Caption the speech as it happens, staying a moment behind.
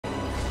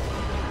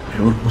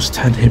almost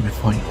had him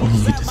if I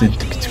only didn't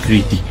get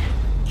greedy.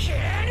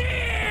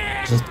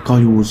 That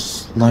guy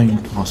was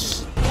lying to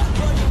us.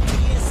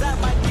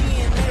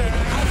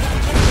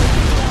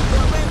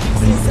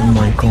 Oh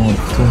my god,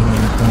 oh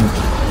my god.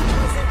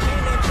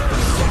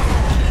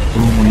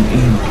 Oh my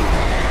aim.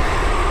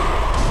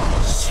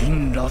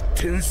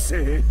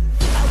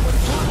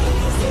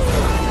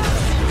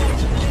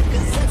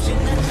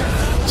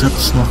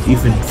 That's not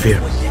even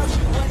fair.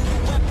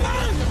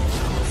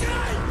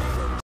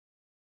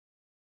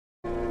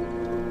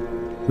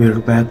 We're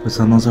back with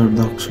another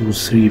Dark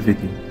Souls 3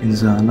 video. In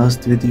the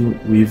last video,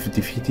 we've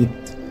defeated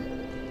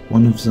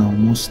one of the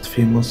most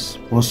famous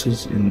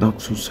bosses in Dark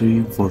Souls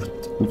 3,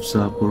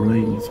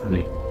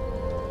 VORDTOFTHEBOREALVALLey.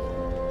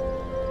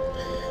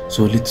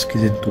 So let's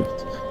get into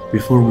it.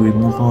 Before we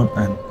move on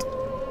and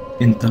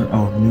enter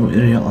our new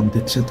area,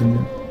 Undead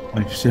Settlement,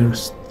 I've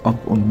searched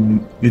up on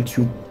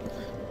YouTube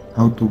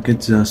how to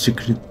get the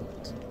secret,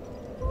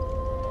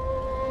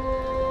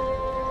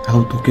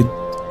 how to get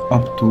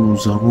up to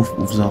the roof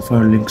of the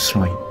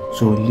firelinkshrine.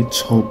 So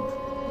let's hope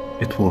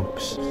it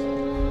works.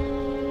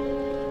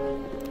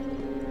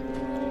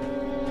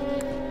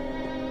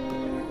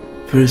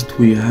 First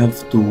we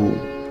have to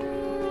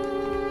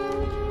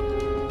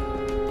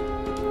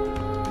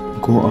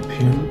go up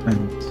here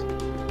and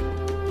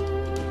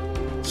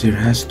there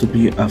has to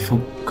be a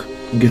fog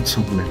get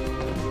somewhere.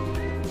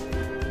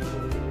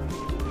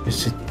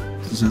 Is it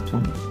that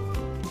one?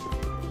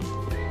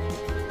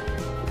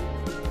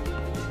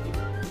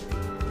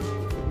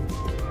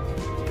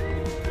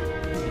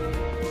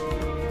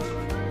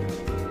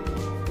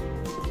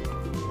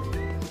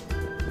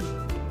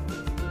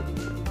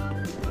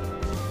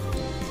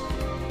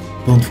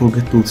 Don't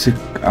forget to check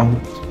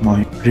out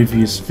my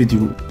previous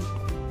video.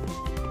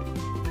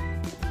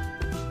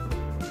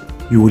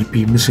 You will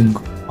be missing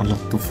a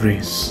lot of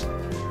rays.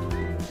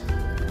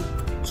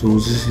 So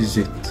this is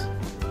it.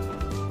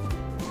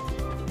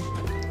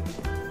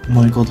 Oh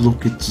my god,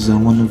 look, it's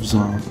one of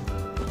the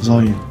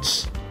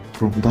giants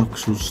from Dark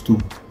Souls 2.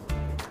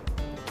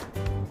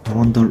 I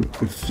wonder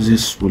if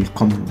this will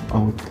come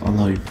out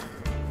alive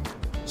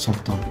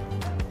sometime.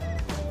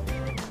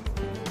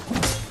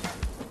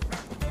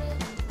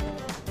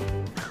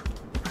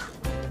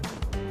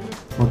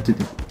 What did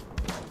it?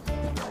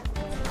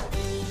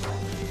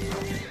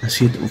 A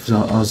seed of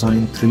the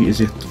giant tree, is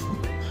it?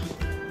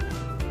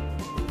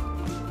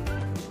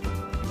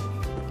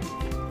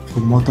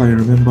 From what I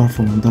remember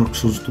from Dark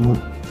Souls 2,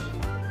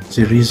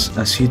 there is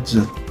a seed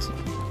that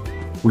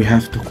we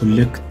have to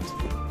collect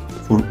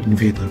for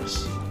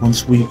invaders.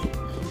 Once we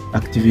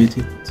activate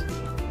it,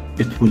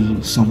 it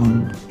will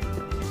summon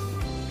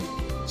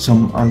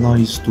some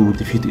allies to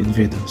defeat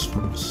invaders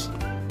for us.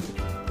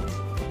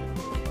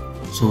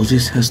 So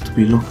this has to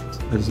be locked,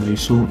 as I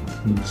saw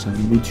in the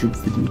YouTube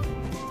video.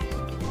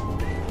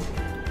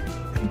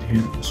 And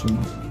here, so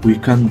we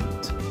can't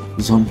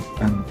jump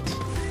and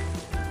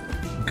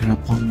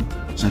grab on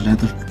the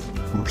ladder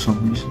for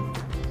some reason.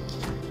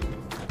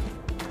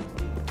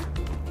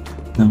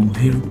 Now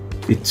here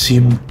it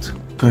seemed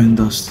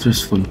kinda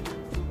stressful,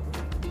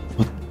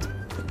 but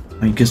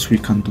I guess we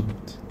can do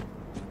it.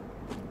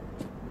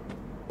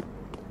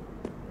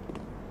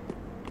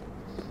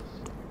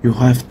 You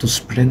have to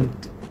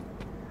sprint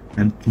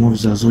and move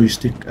the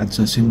joystick at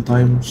the same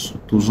time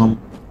to jump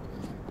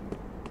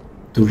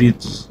to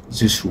reach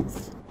this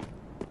roof.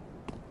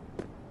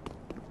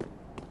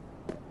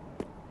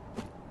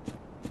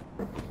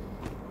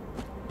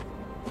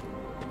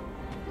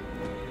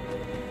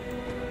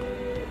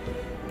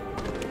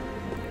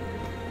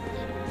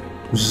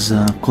 With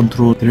the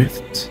control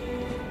drift,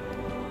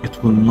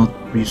 it will not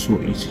be so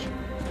easy.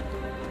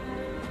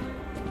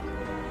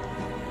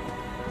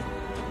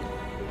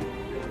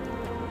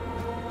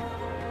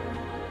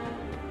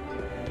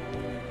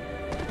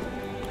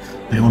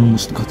 I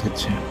almost got it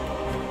here.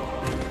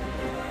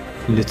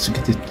 Let's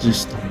get it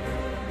this time.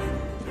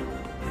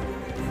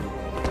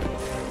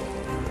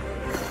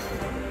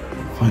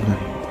 Finally.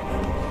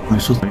 I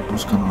thought I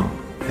was gonna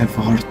have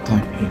a hard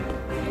time here.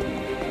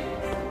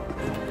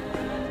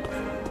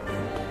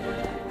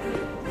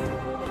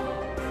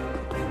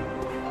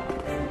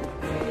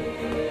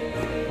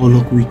 Oh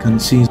look, we can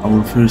see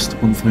our first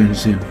bonfire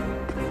there.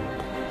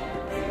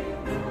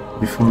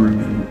 Before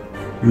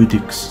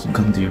Udix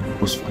Gandir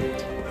boss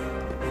fight.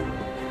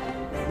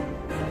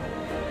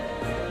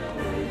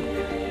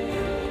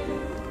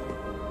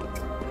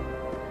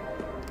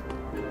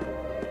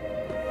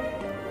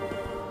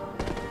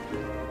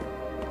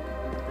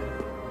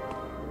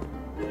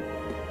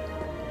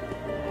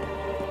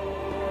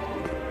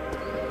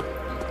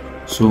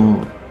 So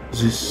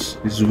this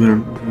is where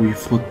we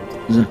fought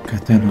the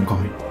katana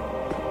guy.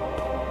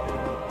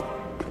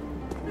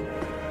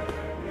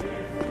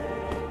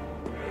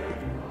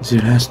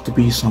 There has to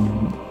be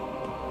some...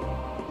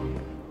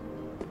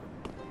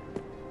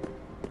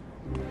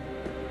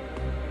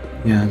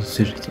 Yeah,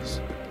 there it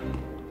is.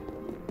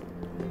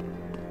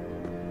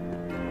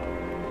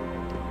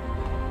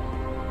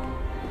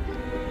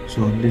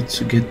 So let's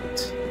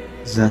get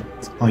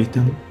that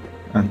item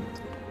and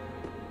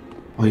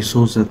I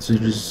saw that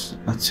there is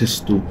access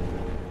to.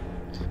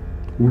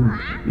 Ooh,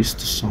 is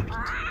the start.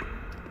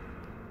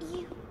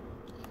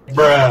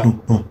 Bruh.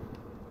 No, no.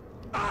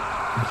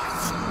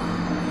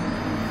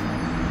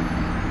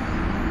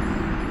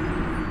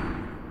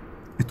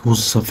 It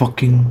was a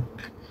fucking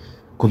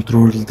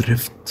control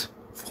drift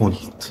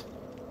fault.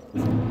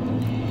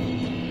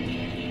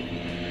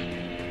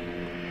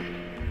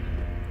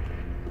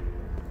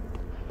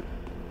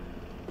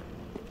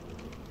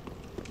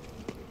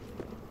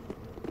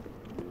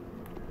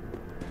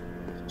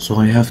 So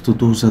I have to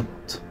do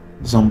that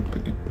jump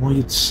again. Why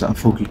it's a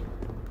foggy?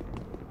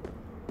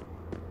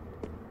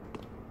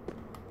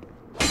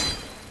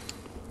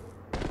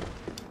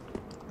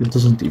 It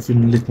doesn't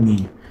even let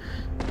me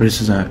press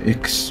the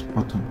X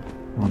button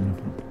on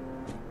it.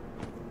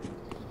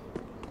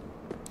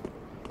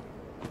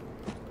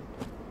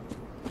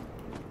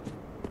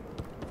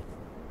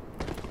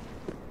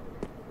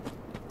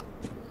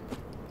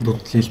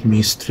 Don't let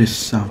me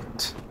stress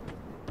out.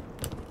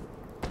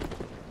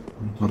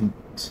 Oh my God.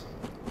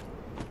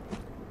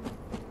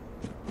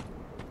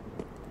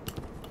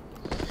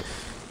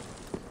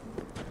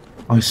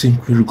 I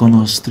think we're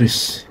gonna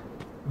stress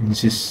in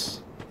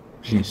this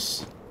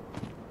place.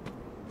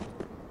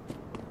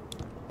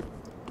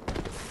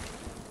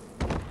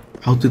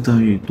 How did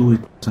I do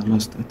it the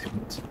last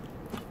attempt?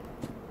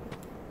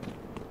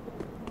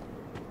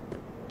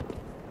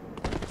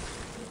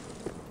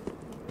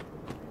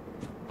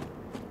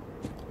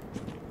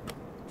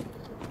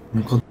 Oh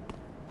my God.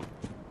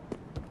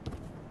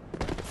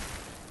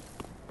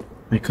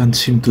 I can't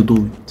seem to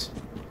do it.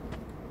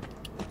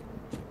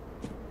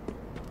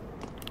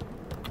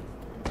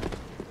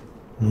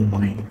 Oh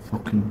my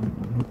fucking...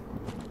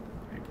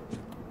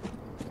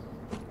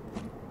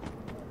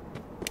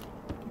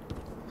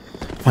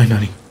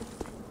 Finally.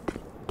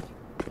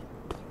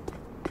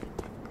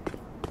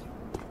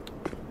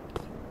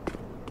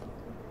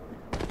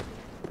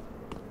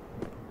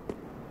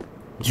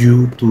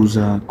 Due to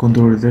the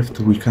control drift,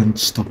 we can't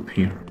stop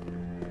here.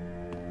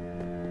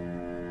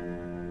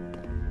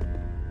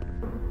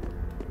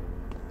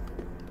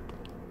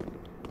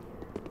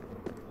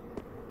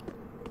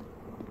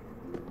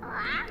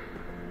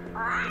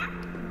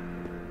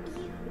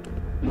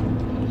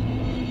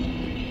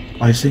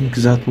 I think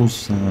that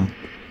was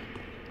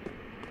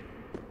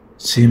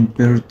same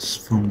birds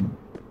from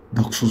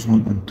Dark Souls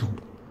 1 and 2.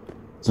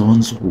 The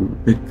ones who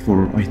beg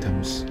for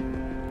items.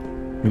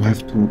 You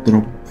have to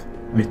drop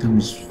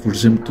items for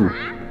them to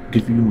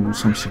give you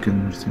something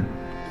in return.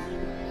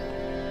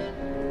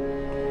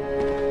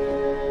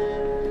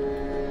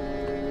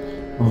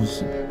 Oh,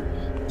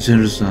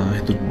 there's a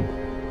hidden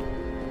one.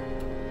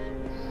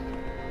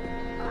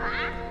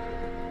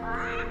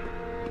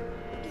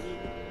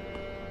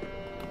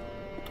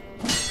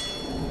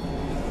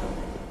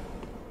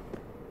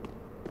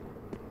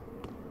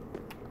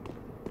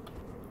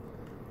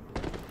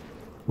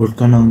 We're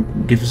gonna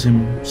give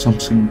them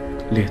something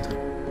later.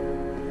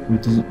 We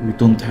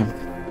don't have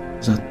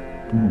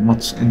that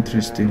much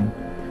interest in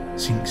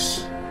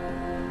things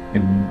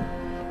in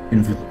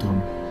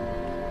inventory.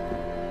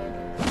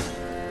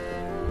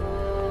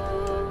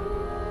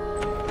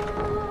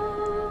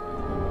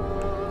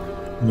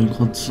 Oh my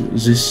God,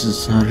 this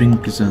is a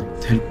ring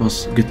that help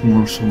us get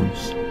more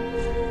souls.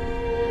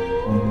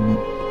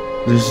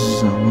 This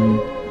is the one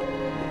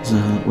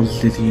the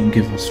old lady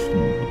gave us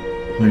from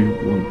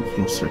Firewall of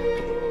Lost Wreck.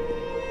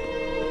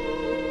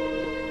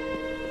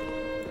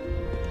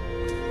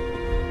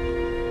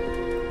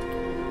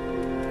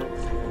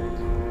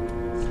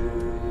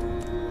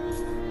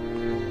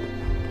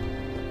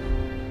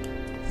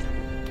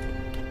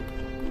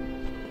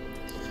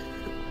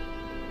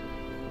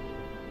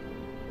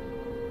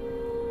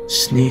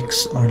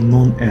 Snakes are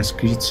known as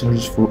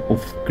creatures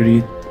of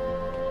great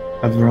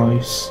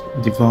avarice,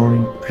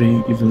 devouring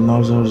prey even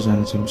larger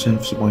than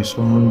themselves by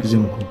swallowing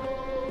them whole.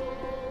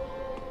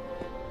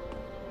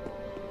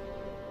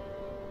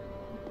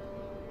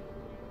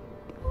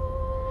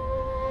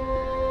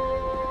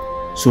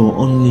 So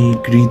only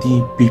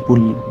greedy people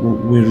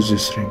wear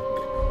this ring.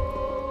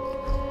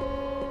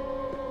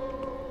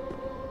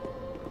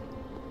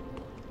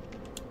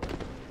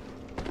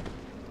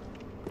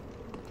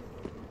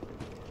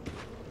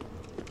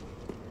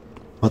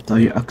 But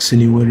I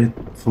actually wear it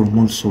for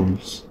more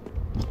souls,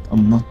 but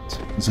I'm not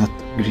that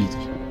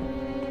greedy.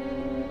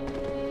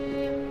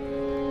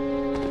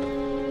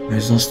 I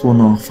just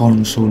wanna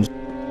farm souls.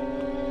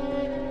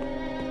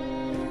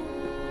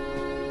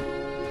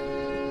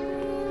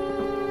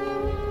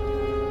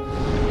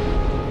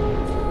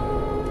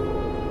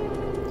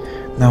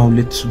 Now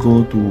let's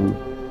go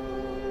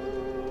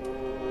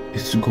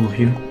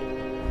here.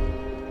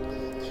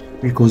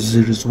 Because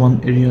there is one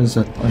area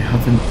that I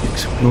haven't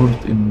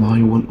explored in the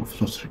High Wall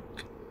of Lost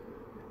Wreck,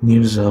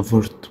 near the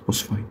Vort boss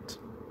fight.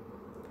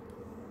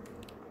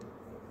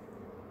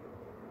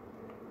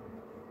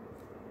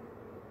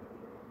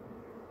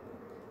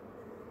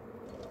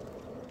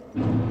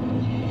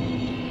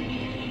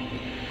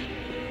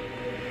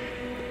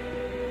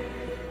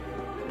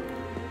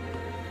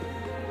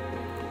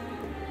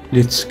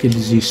 Let's kill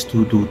these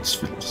two dudes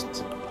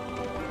first.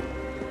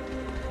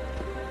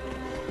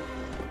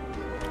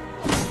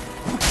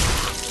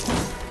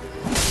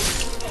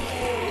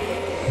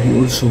 I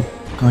also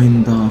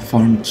kinda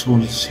farmed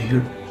souls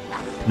here.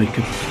 I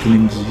kept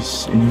killing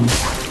these enemies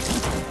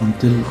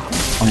until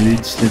I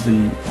reached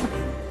level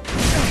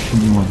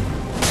 21.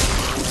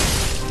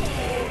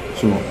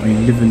 So I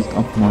leveled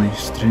up my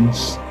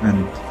strength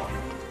and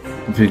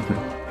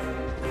vigor.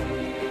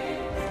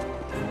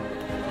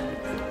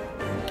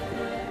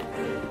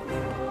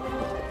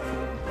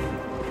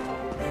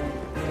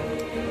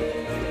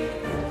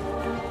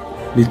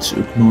 Let's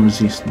ignore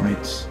these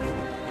knights.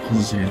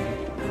 Hazel.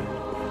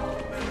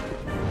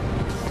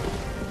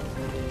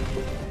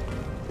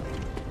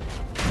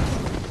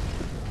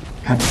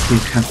 Have to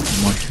take half of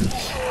my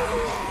health.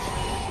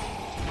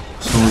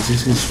 So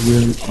this is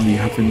where I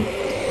haven't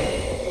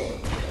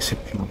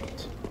explored.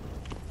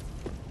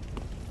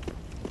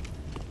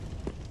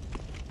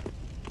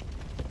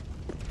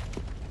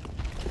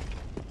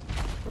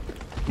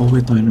 Oh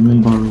wait, I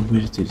remember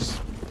where it is.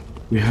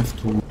 We have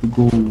to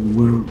go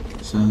where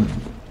the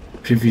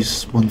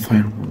previous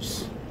bonfire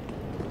was.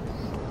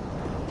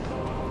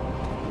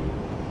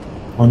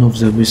 One of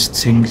the best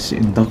things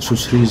in Dark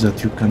Souls 3 is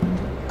that you can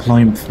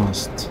climb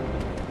fast.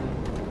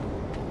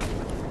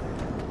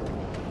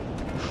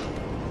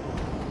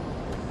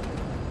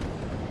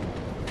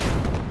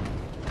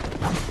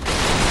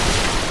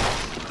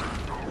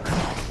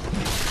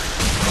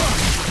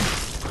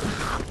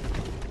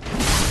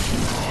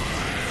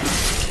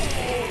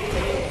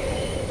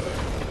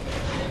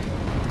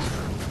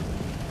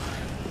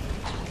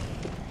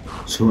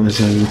 So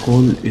as I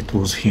recall, it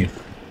was here.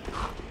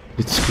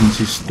 Let's kill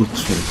these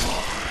dudes first.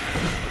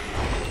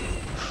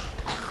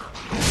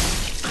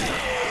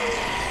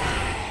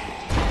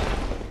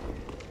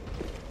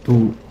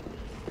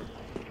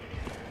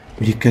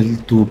 We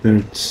killed two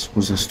birds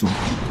with a stone.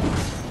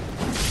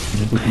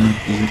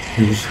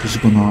 He's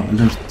gonna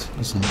alert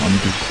the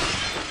undead.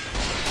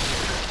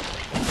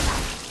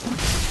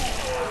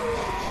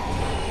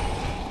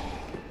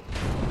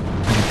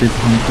 Undead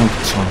hunt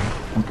out some.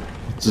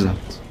 What's that?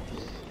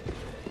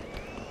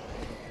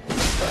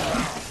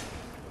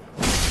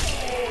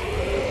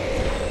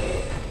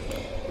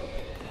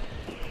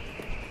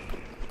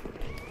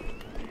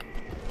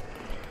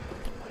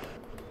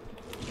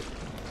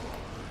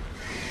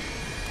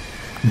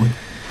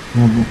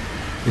 No,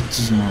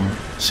 it's a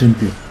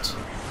symbiote.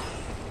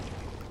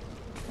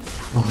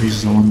 Oh,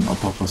 he's the one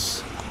above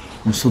us.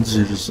 I thought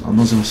there is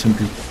another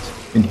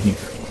symbiote in here.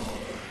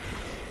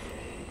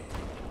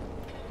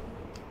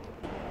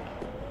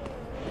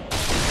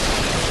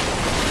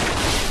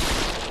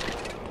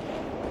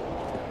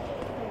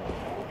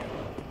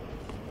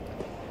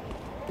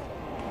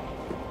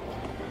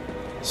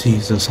 See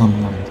the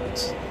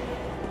sunlight.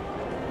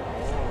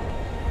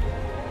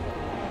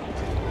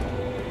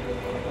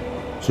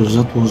 So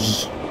that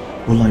was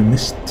all I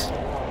missed.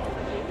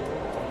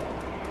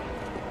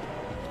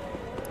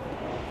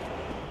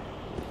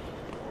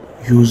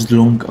 Used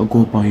long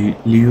ago by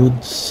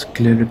Leod's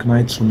cleric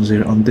knights on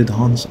their undead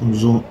hunts,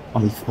 although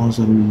Alpha's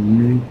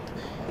lead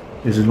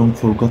is long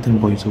forgotten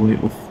by the way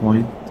of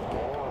white.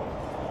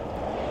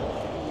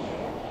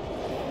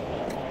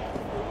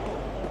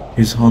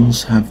 His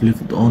hunts have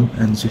lived on,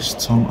 and this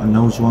song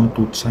allows one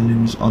to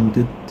challenge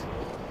undead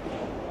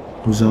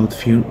without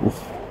fear of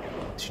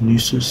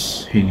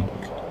tenacious healing.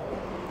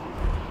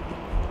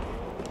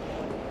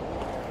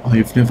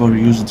 I've never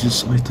used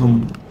this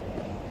item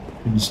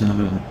in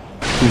the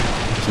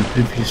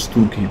previous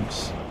two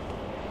games,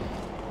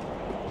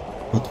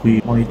 but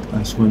we might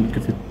as well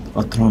give it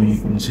a try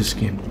in this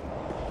game.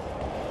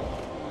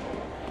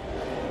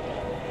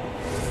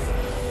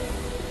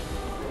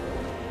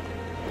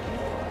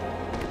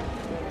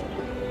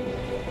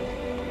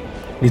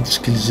 Let's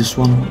kill this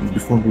one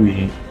before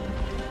we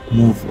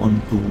move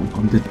on to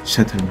Undead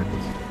Settlement.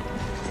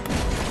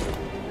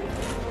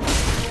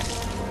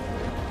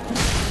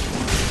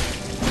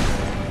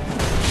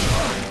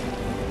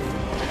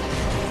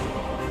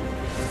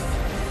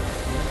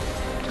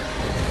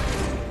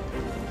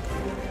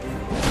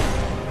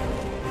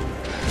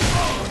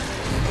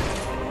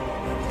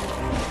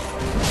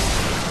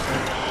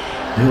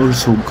 I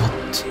also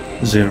got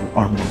their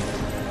armor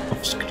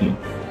off screen.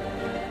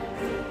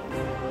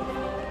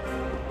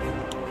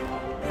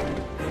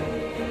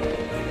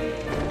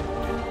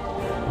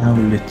 Now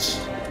let's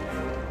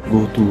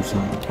go to the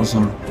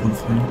other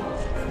bonfire.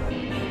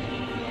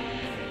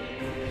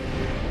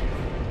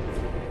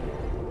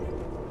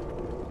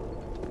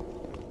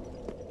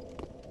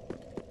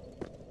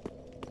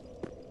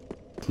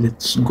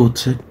 Let's go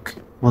check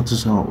what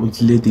the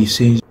old lady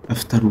says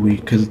after we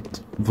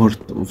killed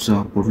Vort of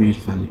the Boreal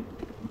Valley.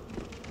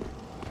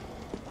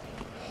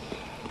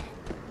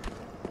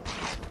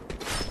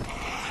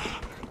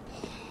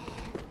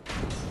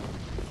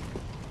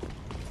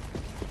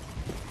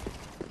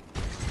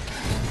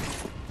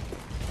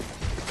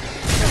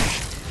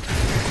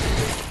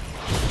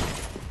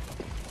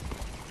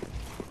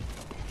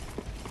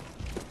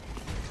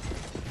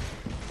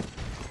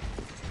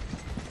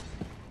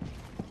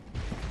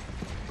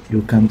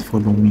 You can't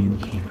follow me in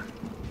here.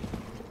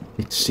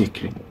 It's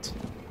secret.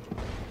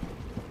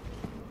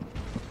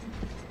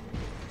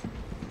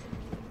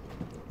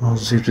 Oh,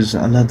 there is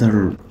a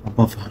ladder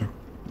above her.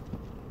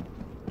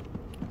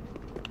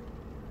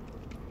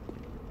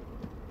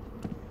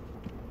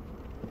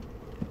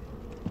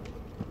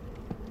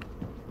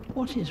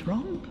 What is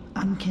wrong,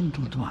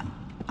 unkindled one?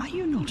 Are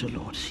you not a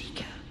Lord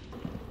Seeker?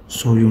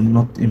 So you're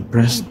not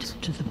impressed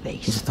Head to the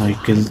base that I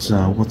killed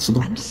the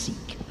watchdog? and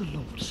seek the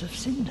Lords of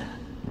Cinder.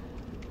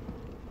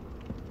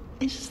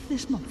 Is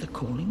this not the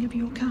calling of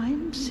your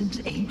kind since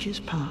ages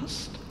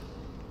past?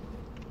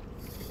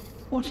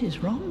 What is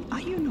wrong? Are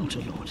you not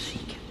a Lord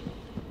Seeker?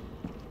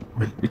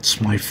 Well,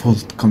 it's my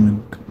fault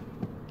coming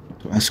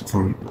to ask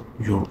for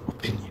your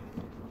opinion.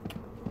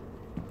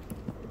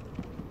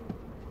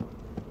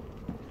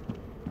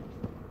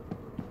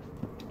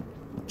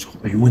 So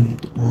I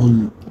went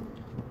all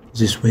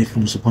this way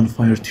from the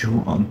bonfire to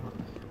you,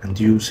 and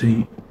you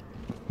say,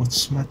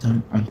 what's the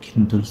matter,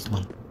 unkindled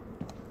one?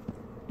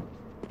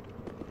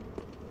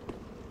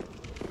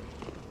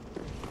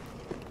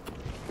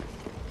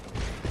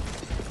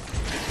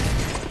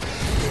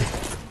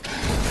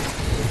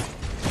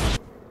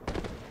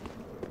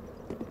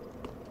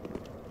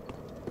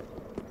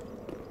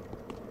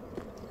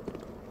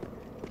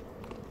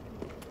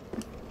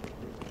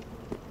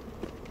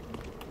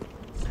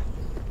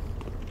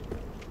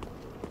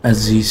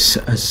 As he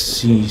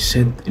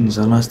said in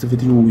the last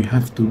video, we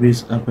have to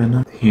raise a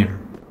banner here.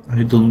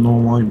 I don't know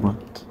why,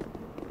 but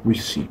we'll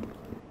see.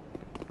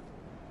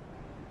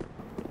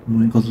 Oh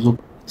my god, look,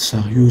 it's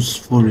a huge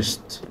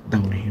forest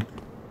down here.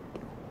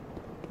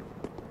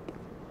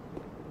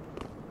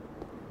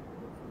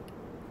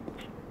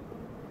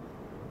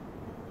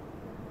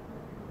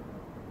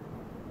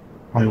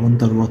 I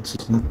wonder what's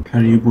that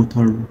Harry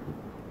Potter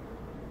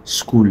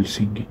school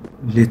thingy.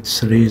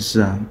 Let's raise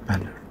a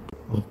banner.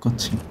 Oh,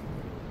 cutscene.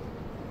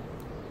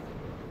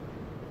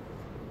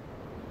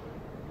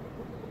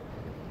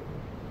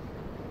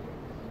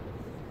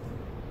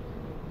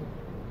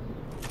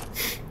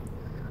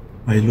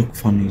 I look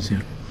funny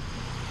there.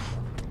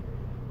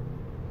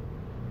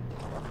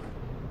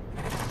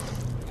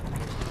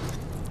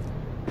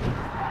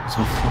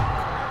 The fuck?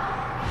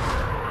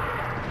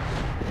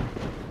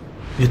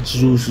 It's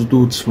those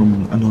dudes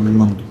from another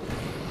London.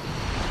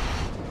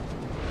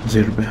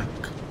 They're back.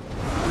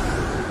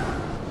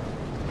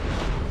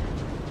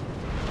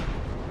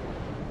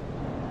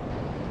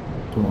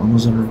 To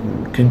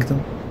another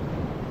kingdom?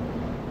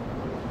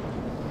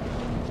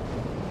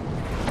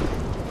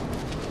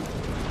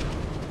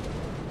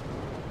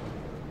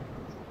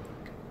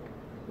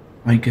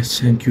 I guess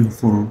thank you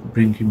for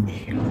bringing me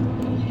here.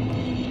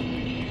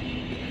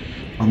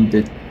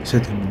 Undead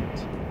settlement.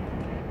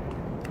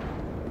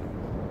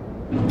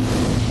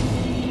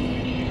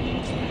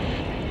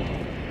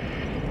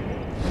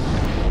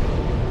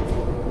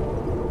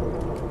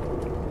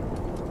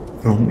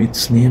 From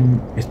its name,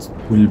 it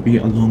will be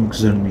a long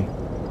journey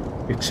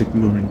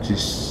exploring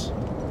this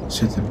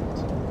settlement.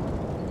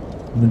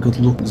 Oh my god,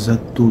 look,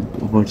 that dude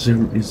over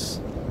there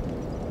is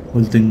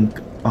holding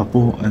a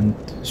bow and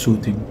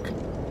shooting.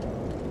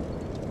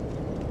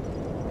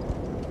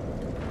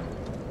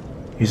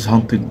 He's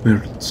hunting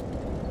birds.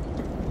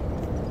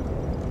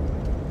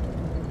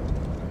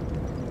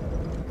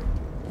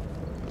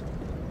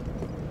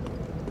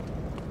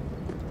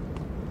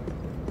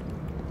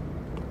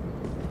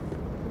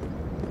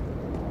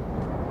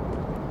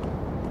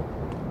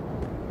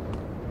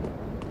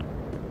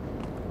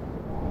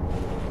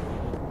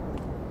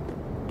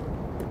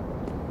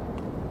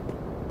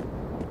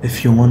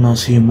 If you wanna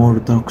see more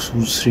Dark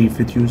Souls 3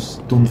 videos,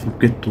 don't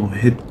forget to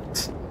hit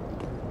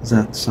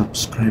that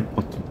subscribe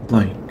button,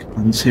 like,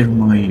 and share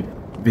my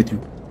video.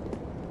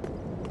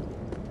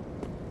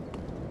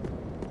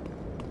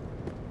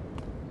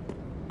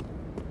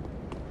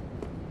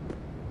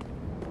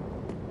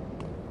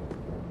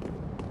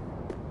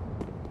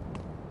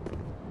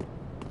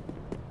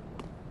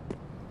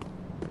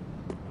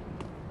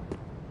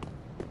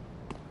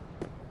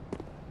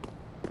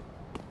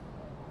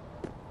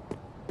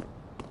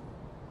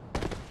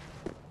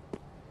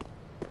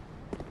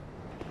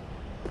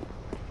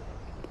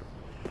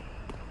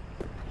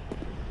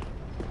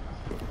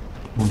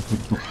 One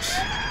good box.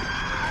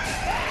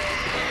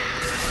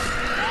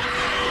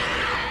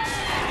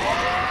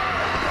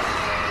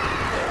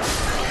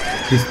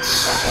 Let's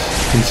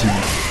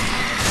continue.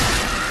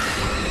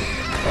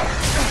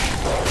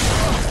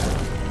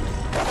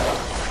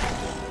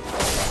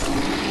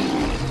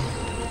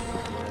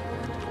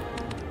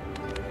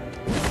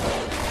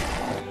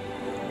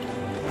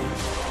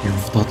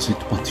 You've touched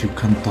it, but you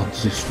can't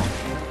touch this one.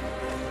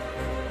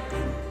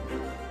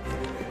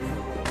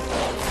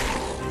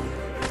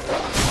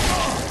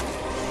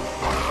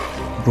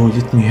 Bro,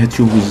 let me hit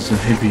you with a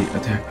heavy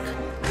attack.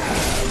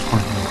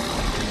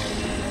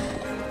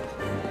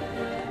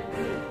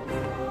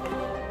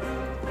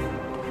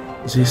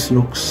 This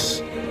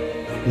looks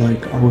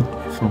like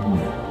out from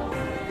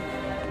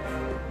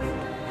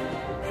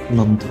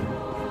London.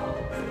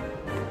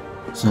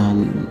 The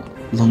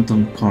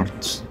London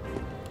cards.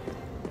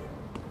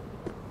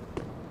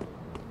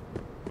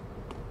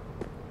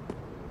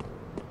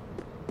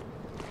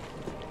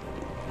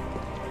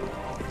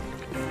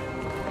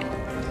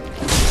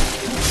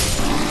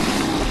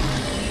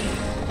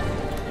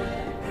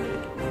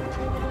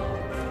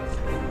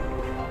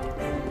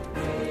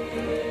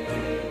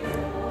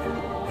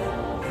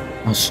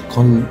 A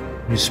skull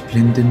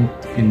resplendent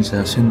in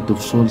the scent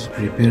of souls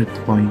prepared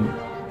by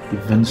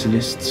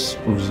evangelists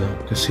of the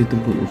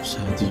Cathedral of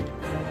Sadi.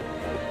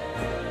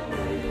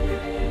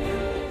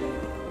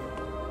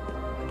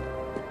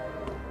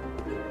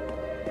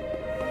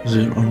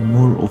 There are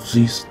more of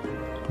these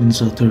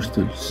ninja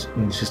turtles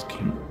in this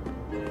game.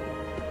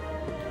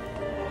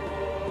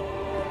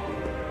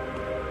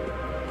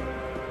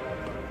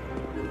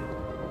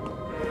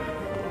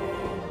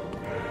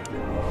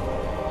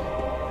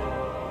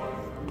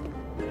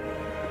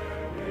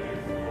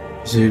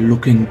 They're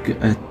looking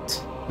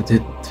at a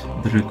dead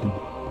dragon.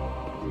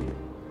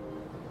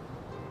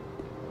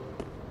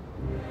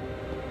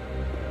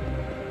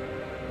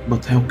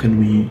 But how can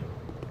we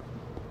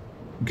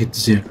get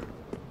there?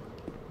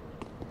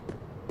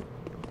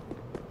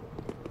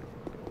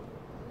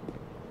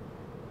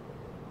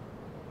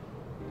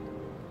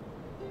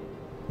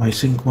 I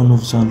think one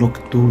of the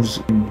locked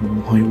doors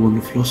in High Wall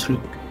of Lothric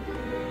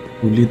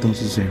will lead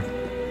us there.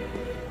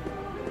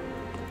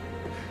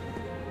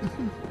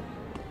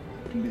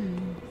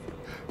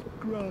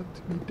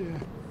 Grant me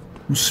death.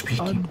 Who's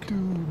speaking? Undo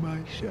my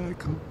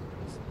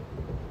shackles.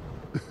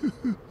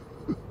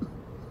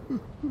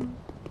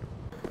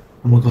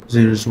 Oh my god,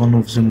 there is one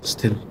of them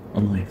still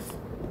alive.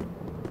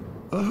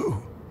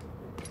 Oh.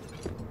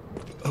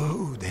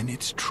 Oh, then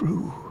it's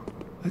true.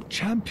 A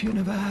champion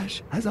of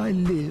Ash as I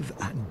live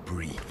and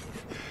breathe.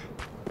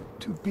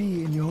 To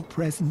be in your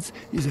presence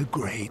is a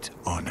great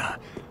honor.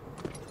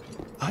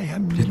 I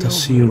am Let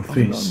us see your of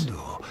face.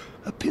 Londor,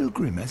 a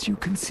pilgrim, as you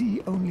can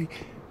see, only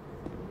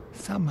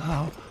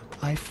somehow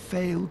I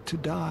failed to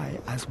die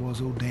as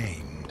was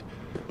ordained.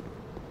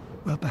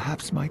 Well,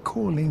 perhaps my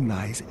calling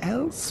lies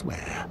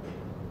elsewhere.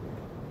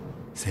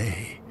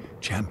 Say,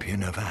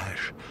 champion of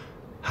Ash,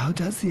 how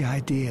does the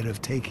idea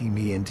of taking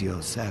me into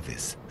your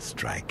service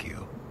strike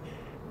you?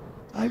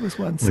 I was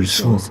once a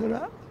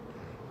sorcerer.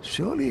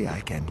 Surely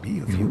I can be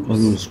of You're use.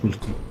 always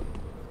welcome.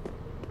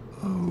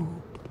 Oh,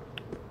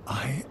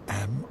 I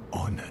am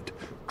honored,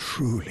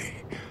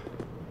 truly.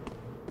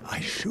 I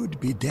should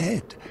be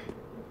dead,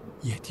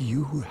 yet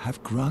you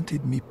have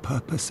granted me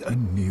purpose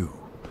anew.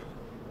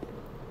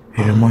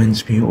 He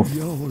reminds me of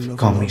Yol of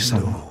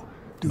Kami-sama, Londor,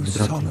 do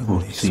Dragon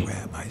Ball solemnly Z,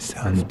 swear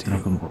myself and to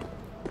Dragon you. Ball.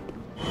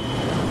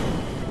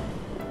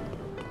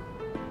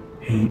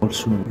 He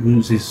also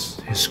uses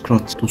his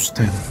crutch to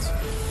stand.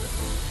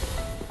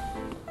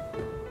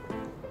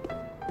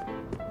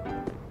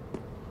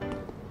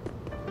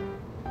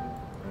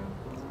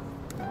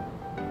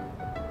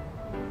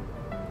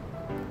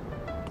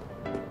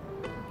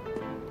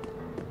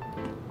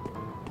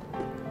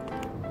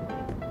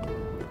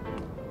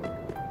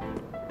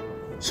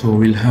 So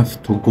we'll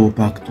have to go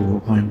back to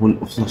High Wall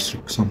of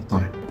Lothric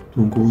sometime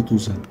to go to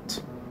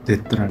that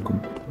dead dragon.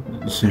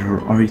 There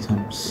are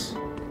items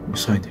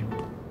beside him.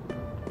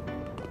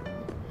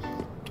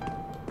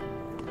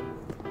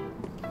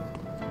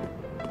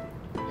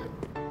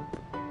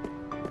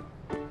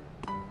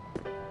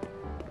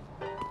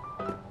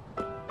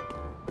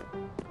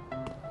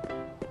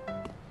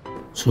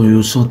 So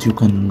you thought you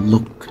can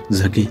lock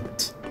the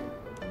gate?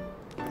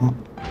 Huh?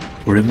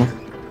 Forever?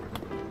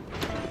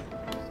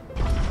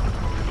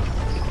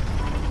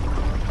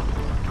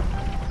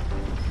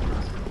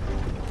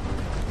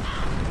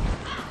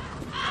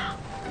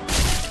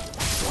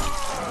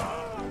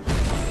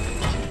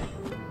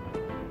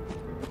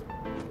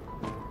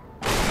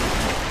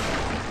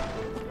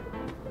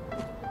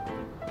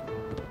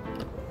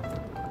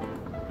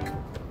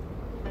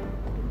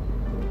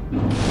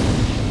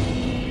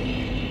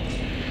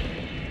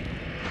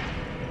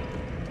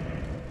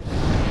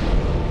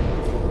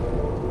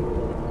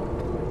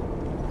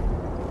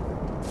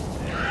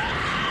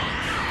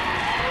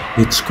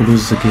 Let's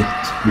close the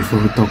gate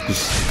before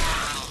dogs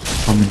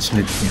come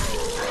inside here.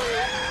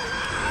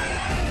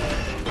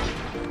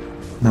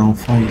 Now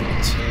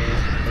fight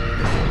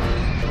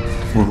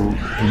for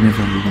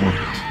whomever you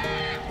want.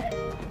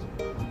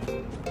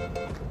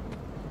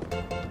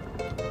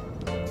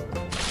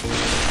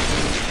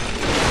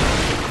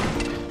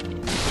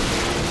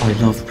 I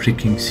love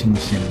breaking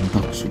things in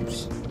Dark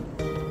Souls.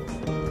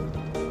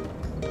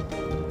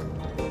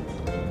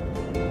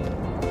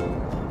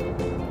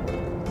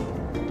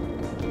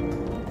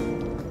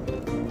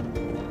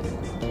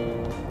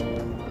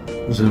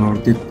 There are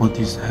dead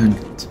bodies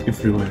hanged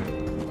everywhere.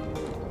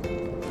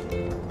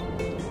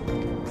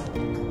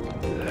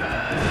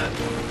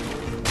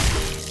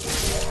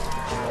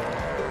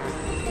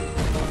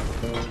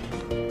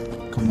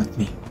 Come at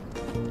me.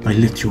 I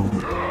let you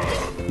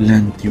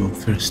land your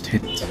first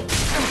hit.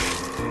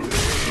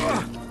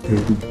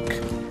 You're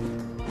weak.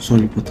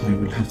 Sorry, but I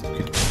will have to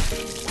kill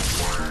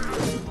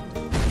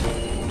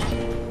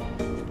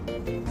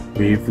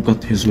you. We've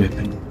got his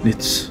weapon.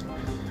 Let's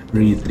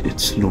read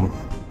its lore.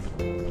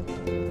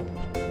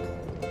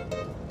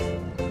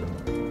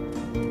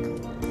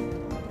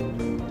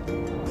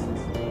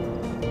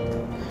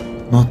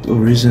 Not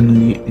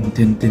originally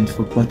intended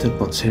for battle,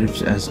 but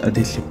serves as a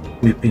deadly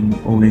weapon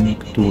owing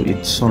to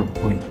its sharp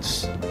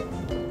points.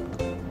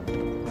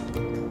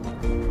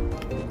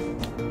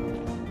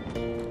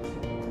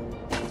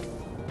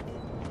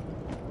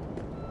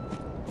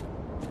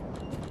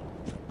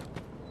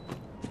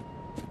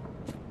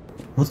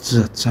 What's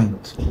that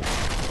sound?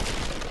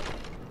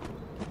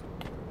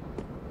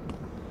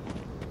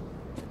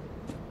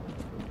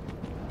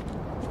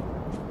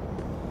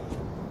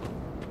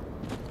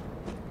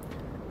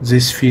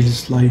 This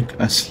feels like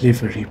a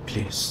slavery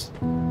place.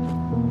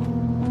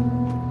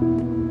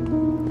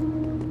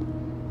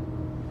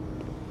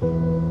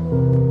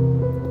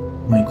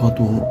 My god,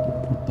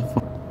 what the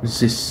fuck is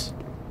this?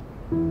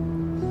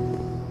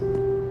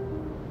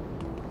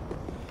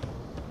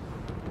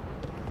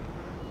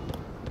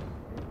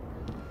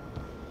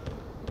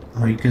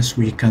 I guess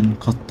we can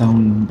cut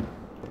down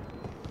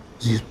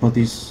these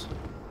bodies.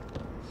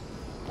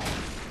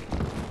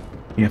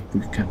 Yep,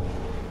 we can.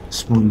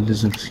 Small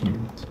laser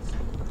shield.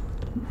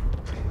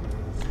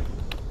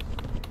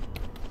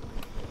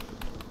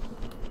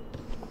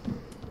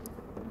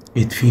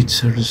 It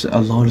features a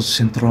large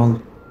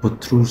central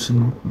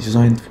protrusion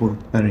designed for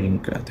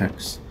parrying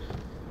attacks.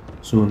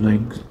 So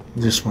like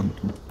this one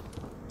too.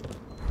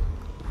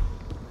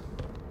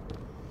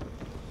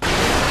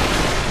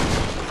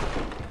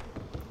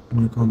 Oh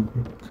my god,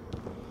 look.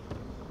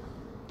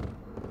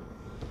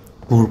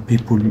 Poor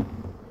people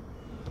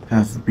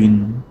have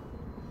been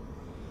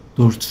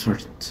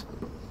tortured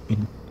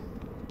in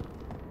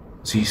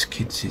these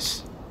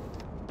cases.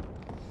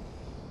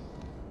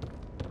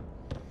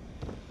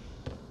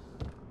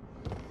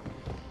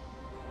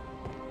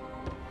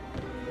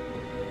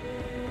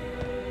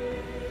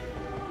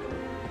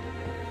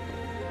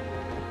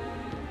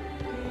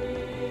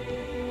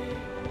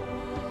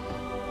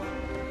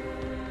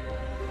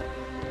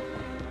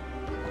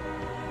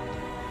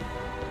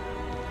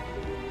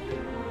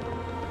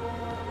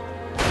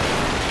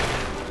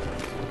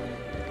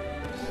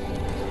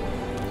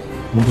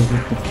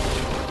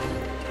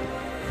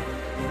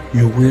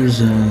 You wear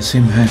the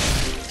same hat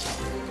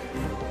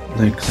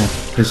like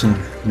that prisoner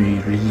we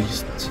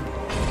released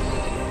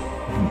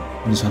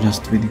in the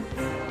last video.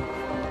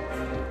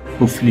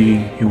 Hopefully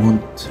he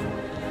won't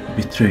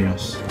betray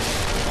us.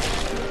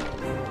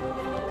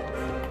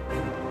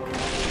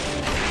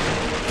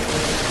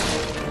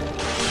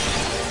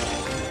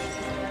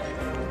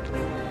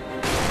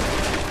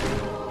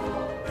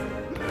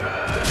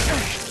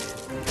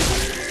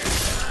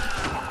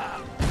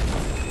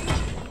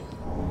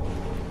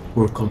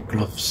 Work on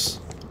gloves.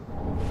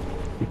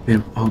 Prepare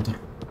powder.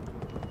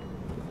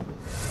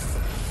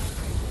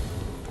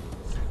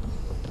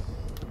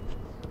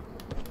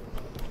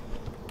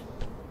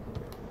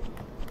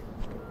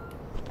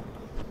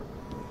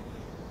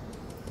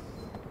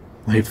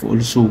 I've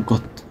also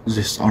got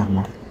this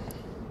armor.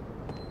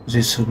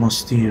 This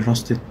musty,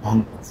 rusted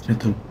hunk of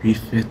metal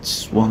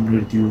befits one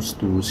reduced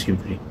to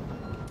silvery.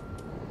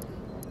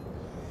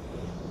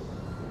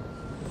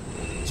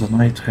 The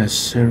knight has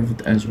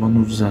served as one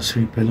of the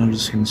three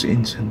pillars since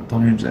ancient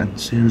times and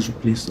serves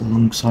placed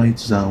alongside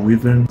the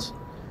wyverns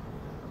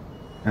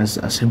as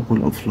a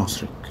symbol of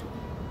Lothric.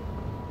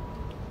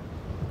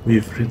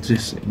 We've read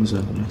this in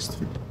the last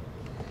video.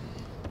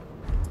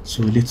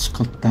 So let's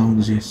cut down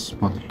this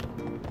body.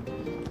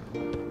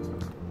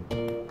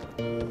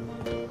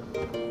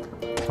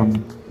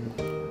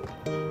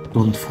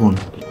 Don't fall.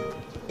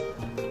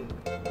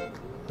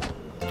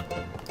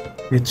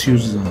 Let's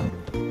use the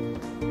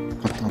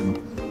katana.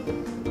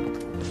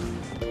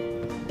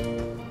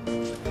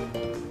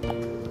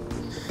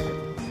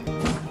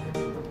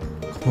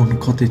 Come on,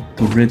 cut it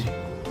already.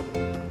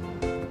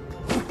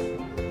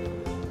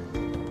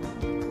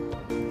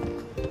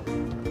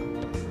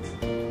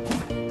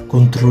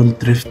 Control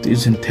drift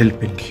isn't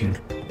helping here.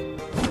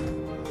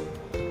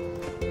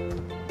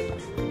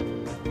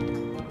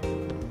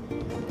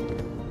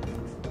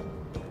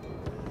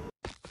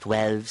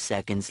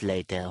 Seconds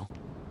later.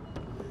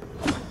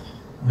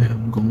 I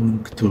am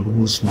going to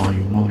lose my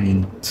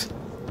mind.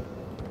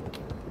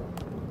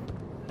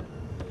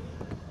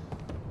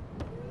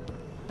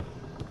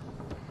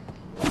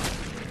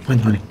 Fine,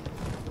 honey.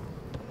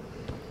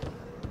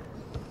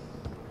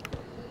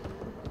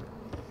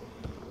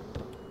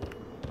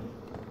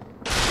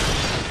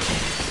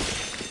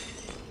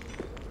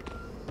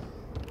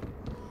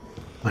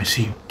 I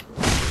see you.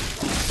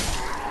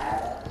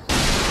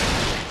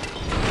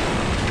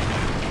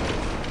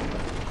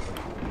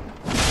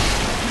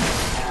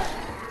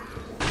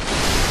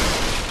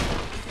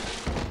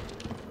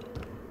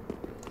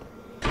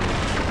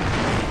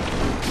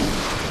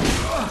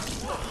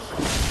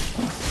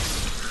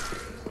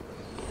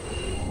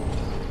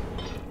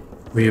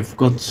 We've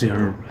got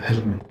their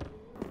helmet.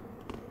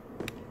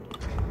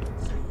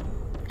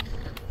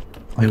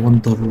 I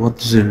wonder what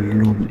their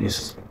role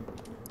is.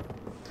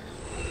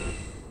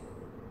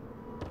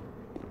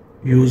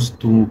 Used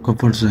to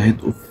cover the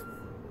head of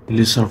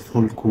lesser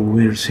folk who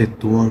were said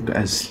to work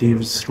as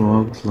slaves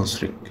throughout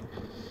Lothric.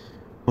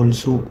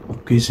 Also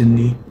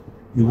occasionally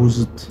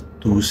used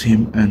to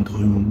shame and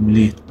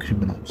humiliate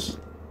criminals.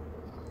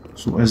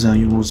 So as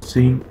I was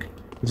saying,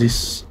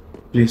 this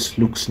place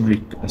looks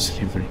like a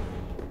slavery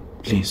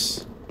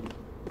place.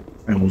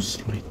 I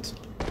was right.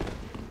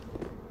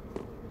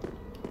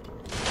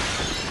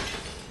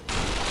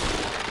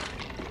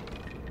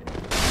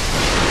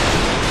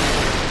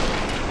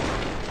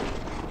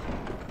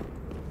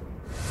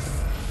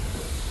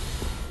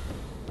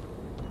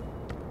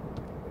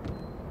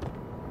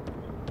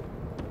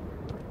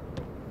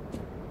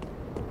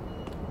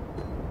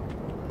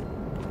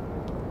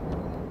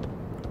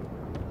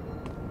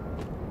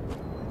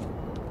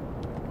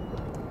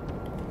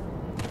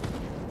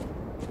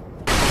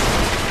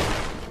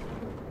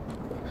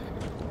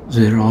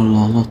 There are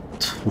a lot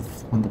of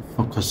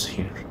motherfuckers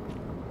here.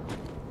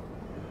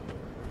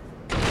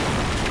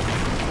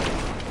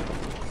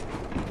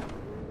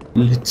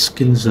 Let's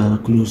kill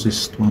the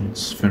closest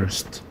ones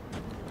first.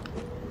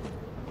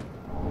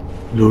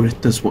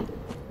 Loretta's what?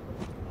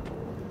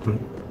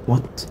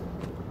 What?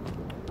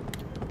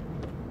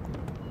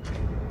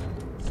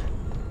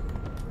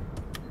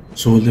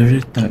 So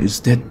Loretta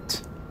is dead.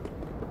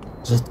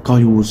 That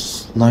guy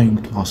was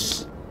lying to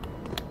us.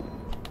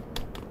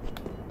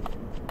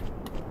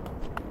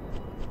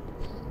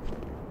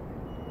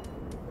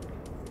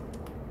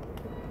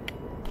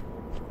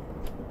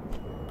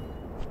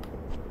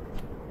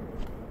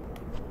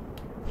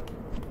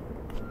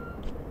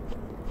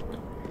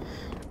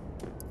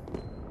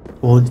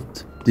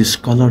 Old,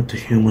 discolored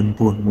human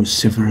bone with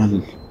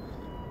several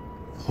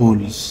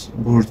holes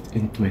bored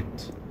into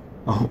it.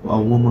 A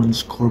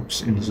woman's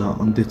corpse in the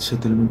undead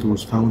settlement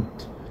was found.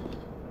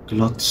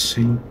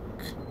 Glancing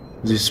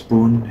this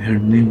bone, her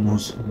name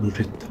was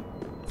Loretta.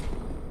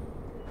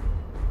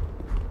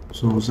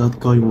 So that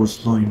guy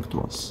was lying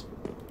to us.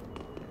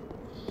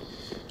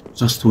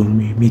 Just when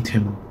we meet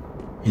him,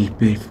 he'll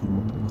pay for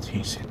what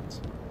he said.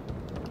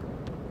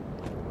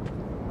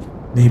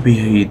 Maybe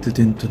he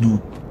didn't know,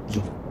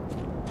 though.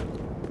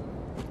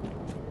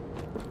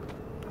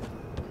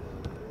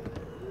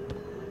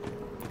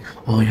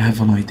 Oh, I have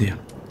an idea.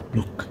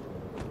 Look.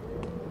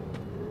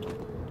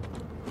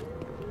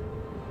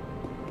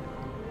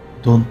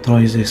 Don't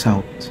try this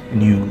out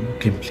in your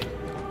gameplay.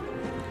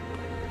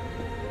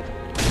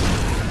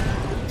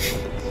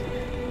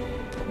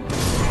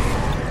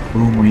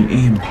 Bro, my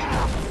aim.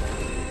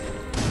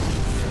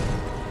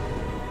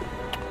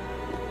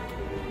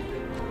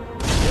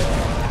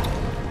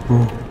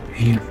 Bro,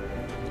 here.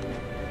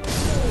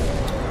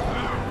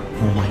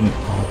 Oh my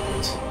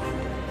god.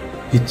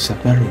 It's the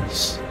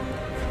barrels.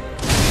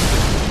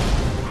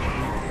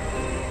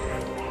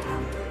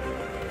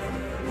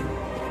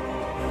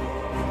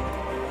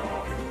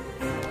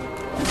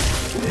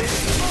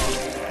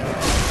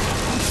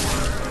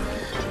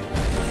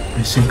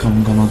 I think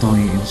I'm gonna die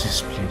in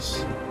this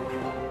place.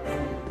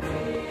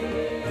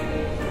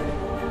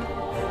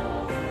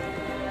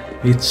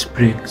 Let's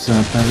break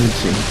the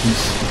barrels in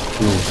this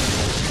close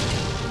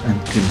and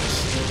kills.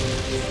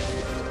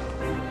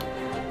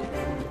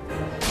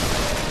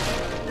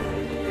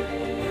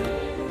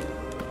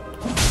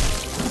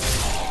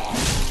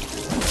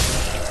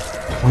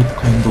 What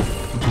kind of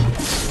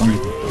boots are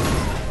you?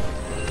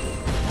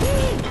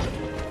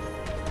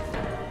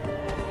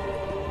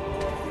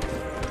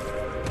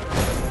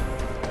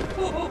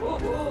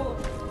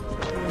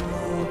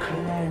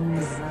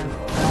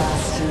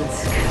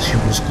 She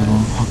was gonna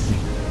hug me.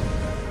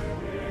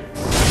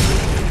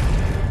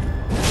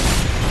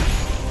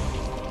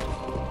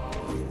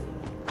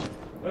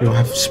 You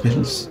have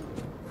spells?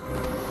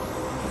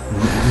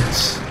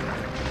 Wits?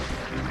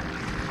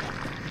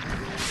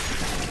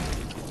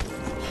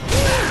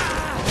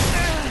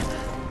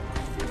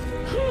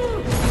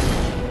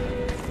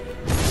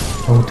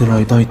 How did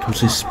I die to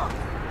this?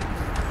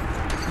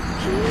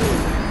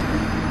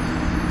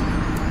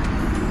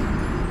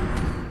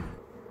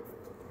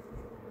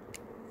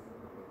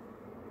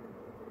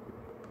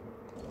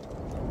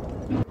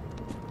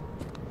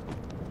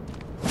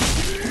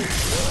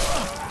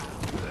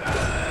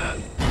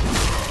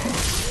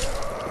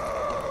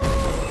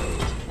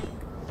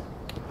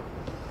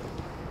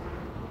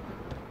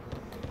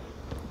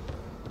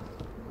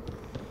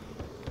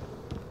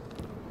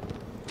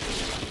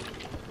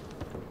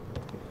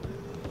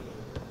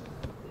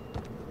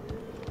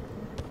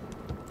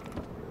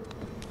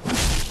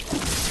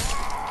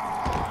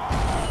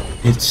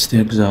 Let's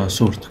take the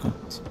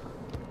shortcut.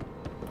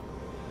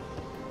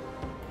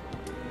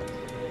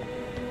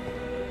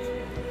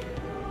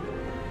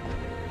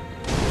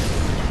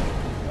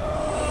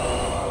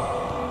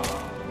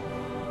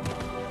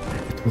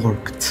 It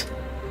worked.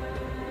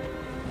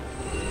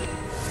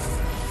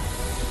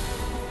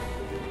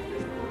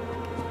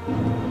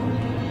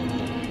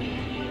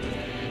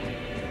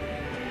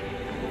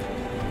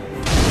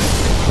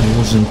 I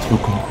wasn't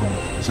looking cool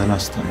the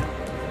last time.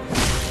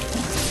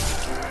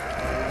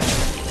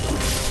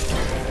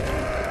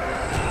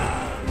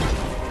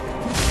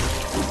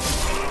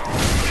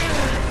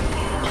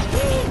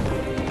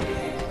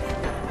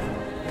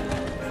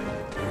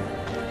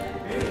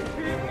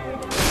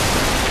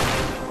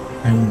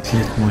 I won't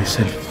let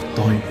myself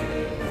die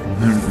from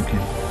her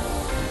again.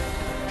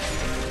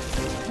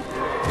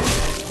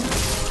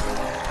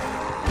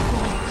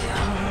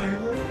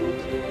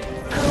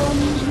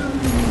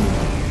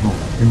 No,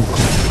 you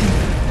come to me.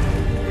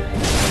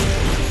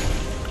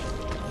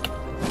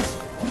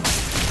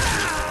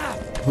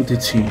 How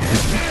did she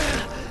hit me?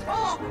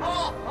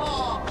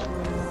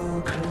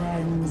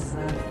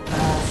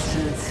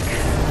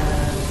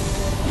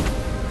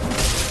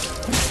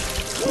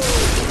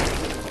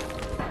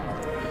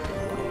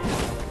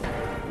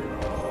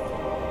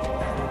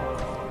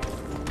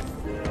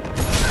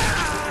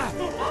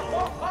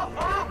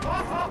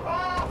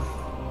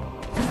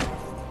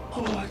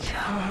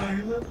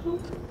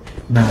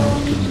 Now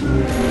kill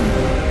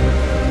me.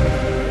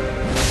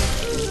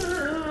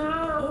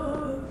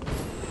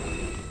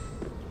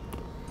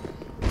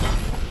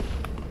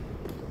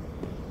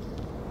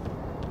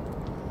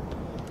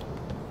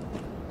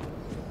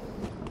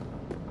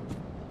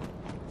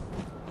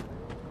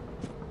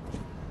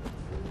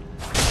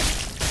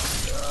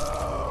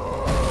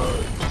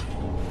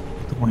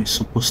 I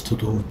supposed to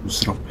do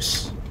with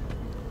rubbish?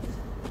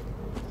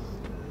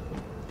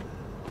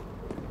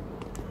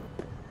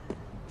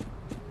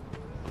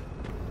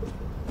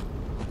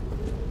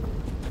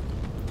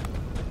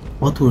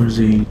 What were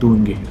they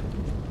doing here?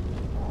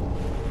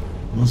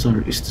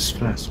 Mother is this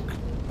flask.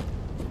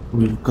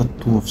 We've got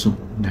 2 of them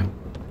now.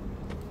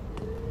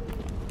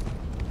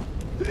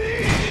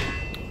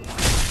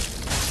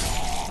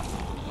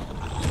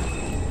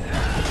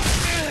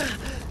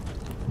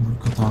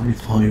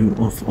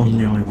 If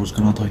only I was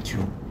gonna die too.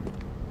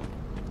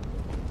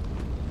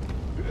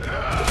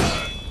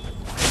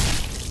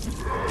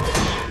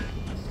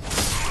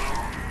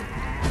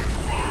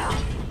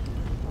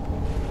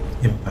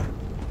 Impact.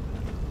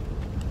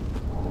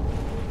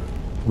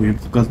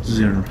 We've got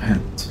their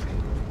hand.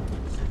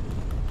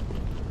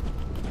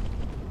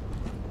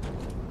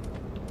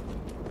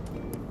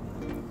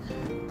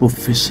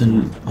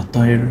 Official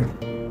attire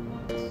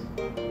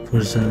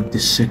for the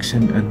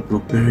dissection and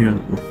burial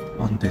of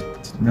undead.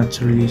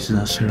 Naturally,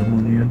 the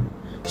ceremonial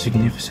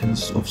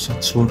significance of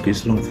such work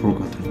is long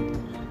forgotten.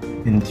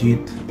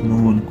 Indeed, no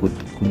one could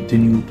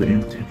continue to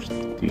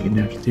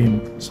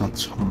entertain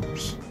such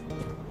harms.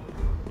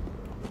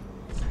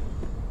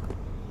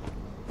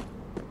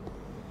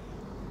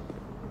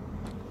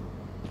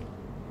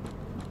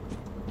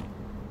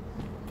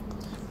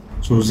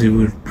 So they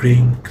were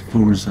praying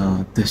for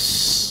the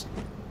death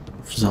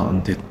of the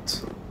undead.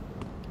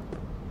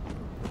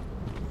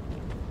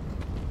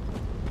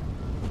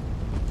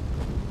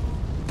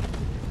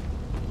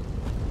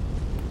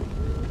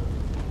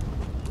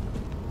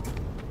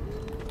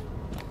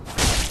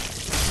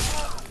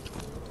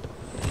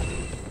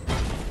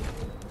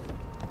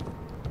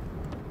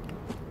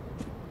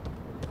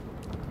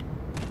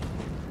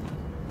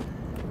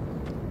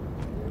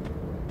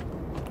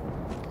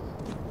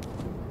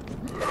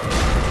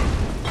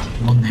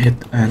 One hit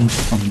and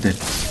undead.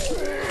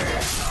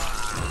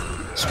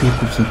 Speak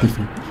of the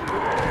devil.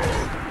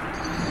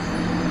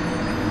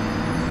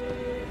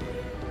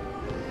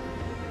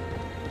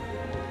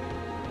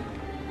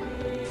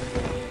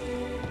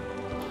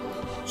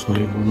 So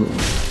you will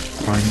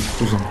trying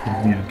to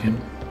jump me again.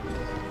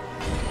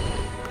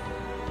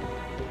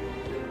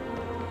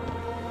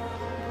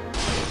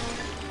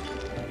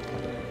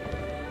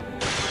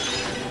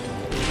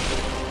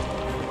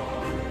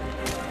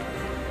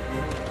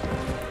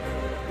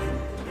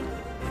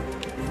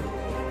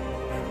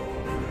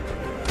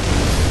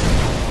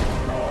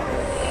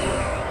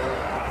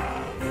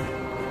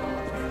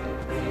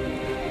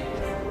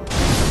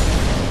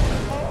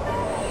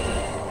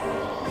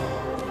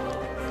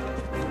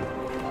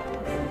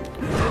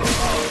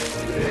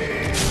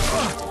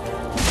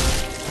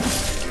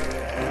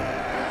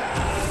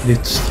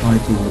 Let's try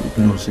to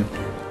ignore them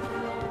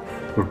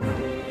for now.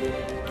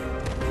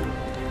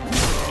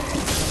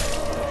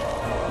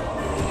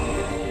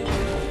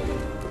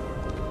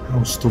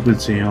 How stupid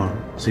they are,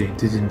 they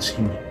didn't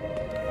see me.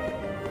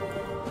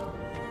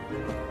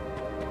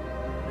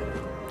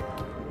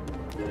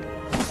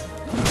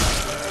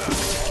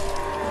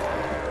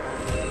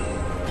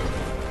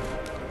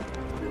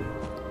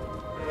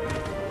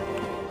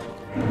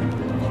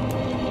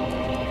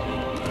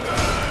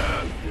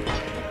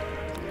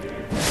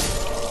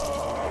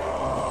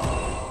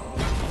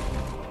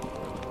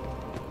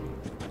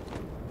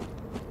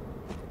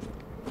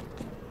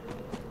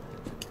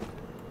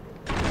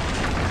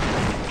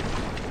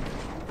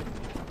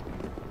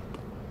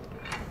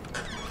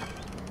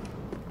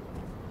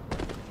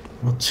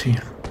 What's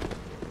here?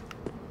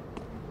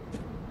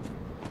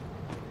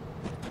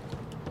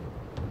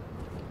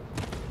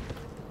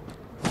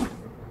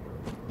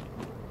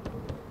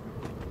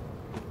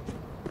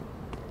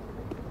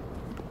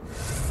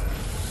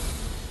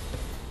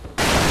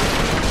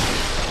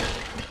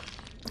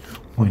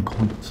 Oh my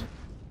god.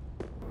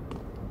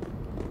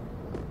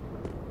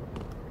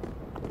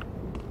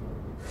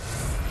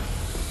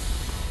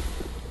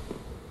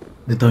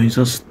 Did I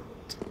just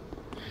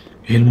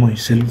heal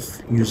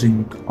myself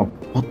using a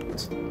pot?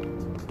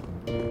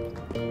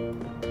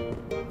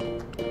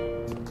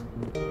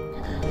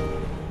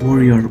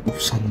 Warrior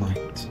of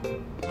Sunlight.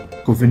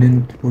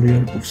 Covenant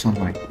Warrior of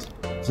Sunlight.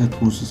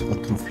 That was a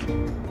trophy.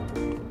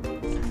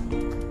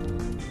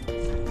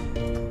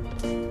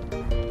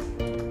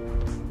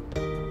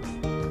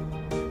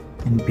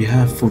 In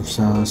behalf of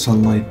the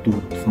Sunlight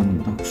Dude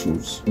from Dark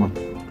Souls 1.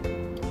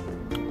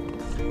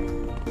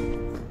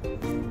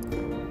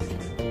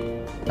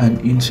 An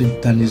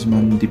ancient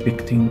talisman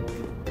depicting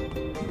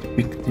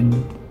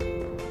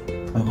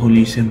a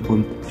holy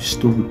symbol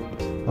bestowed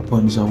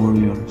upon the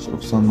warriors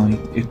of sunlight,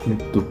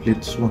 equipped to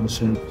pledge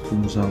oneself to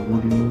the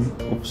warrior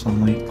of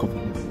sunlight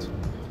covenant.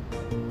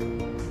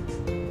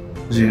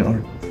 They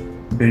are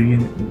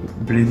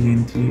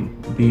brilliantly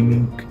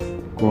beaming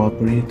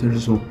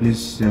cooperators who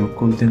place their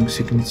golden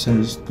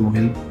signatures to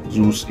help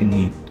those in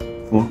need,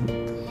 for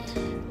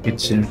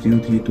it's their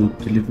duty to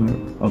deliver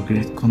a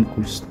great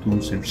conquest to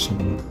their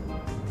soul.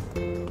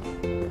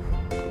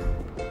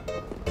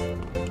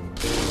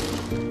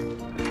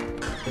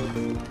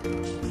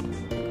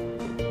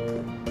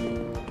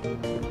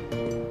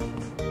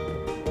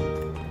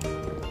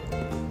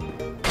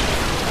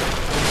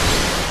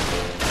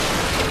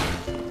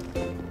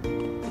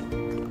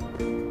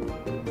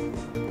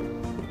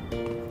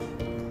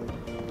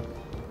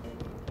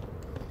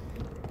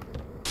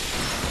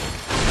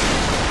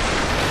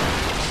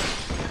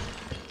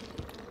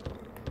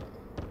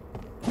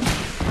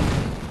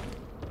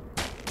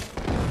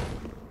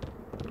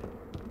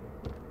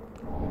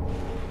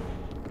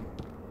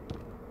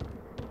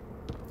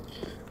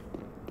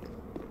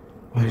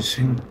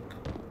 think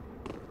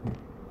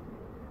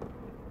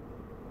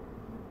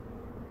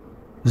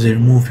they're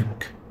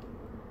moving,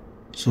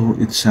 so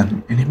it's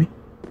an enemy.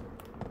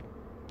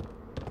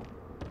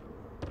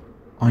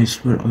 I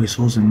swear I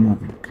saw them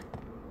moving.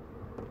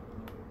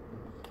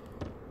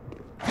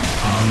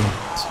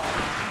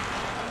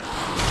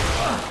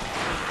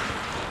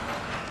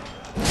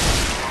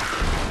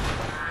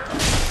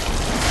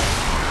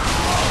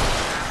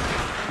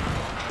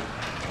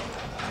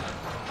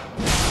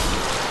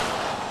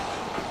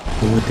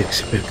 I would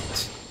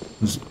expect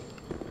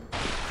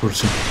for them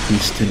to be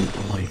still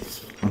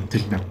alive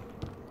until now.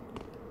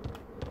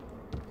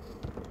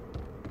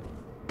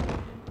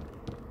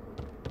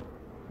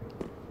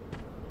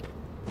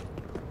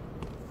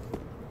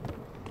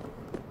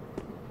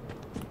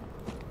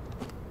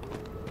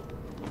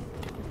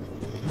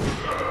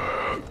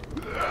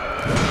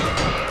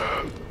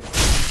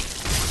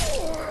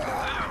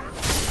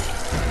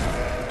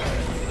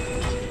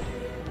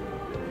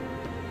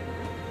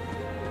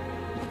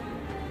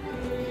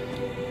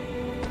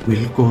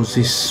 We'll go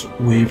this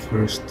way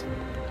first,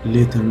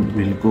 later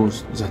we'll go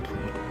that way.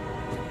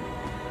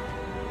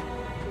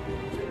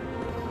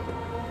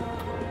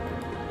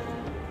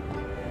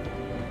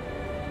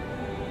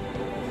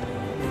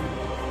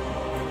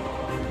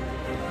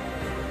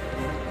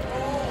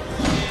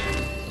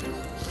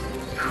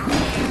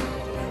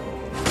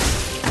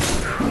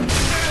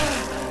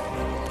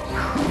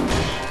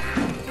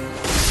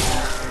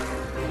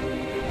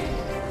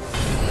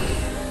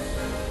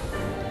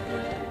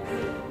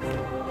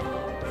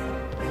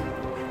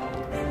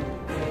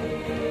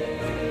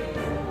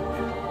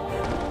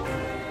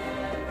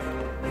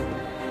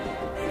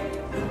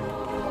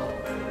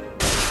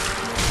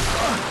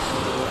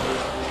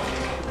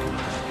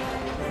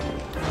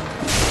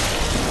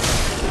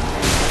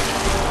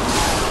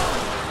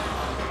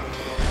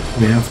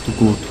 We have to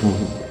go to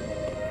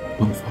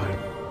bonfire.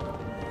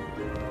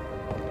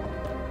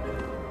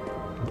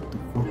 What the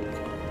fuck?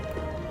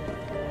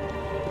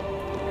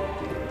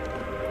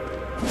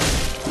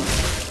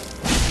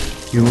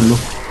 You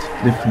look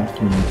different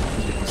from the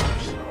others.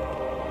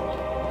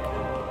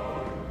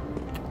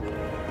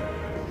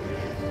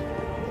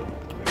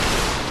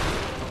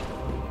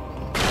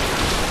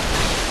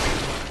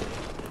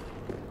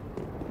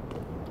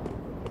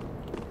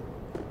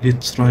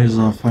 Let's try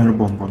the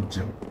firebomb on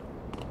them.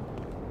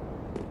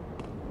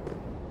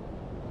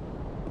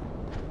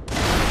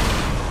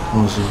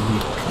 Was a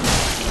weak.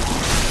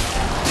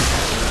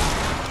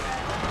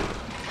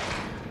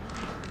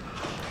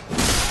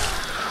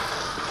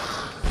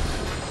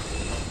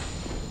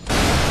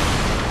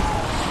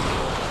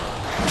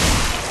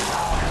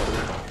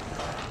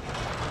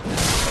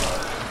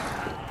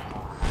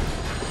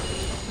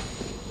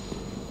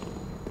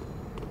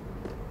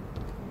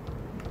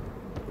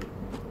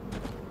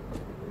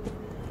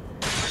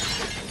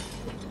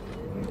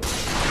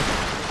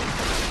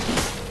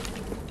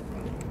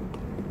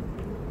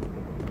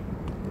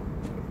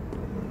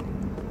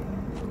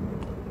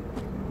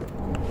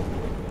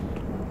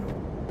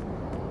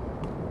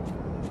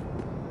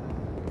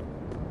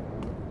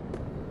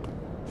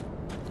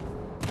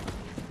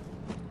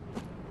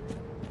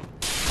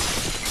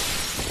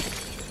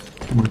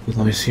 Oh my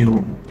god, I see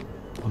another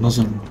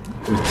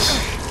witch.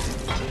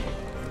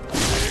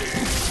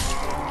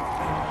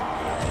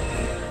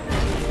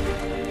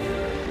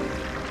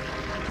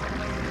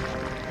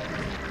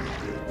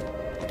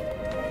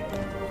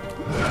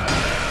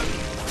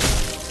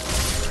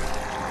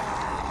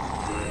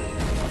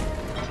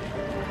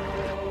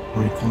 I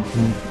can't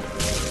move.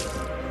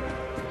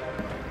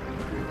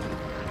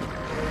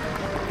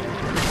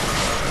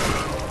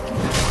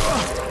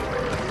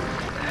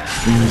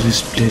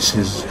 This place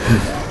is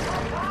heavy.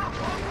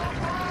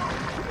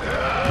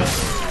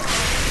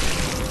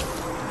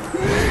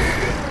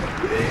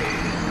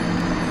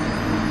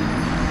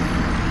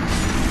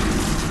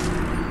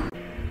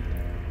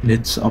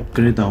 Let's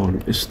upgrade our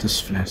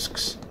Estus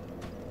flasks.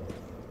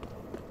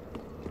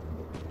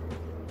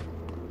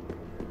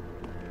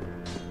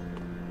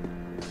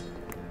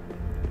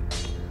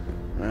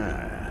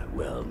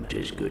 Well,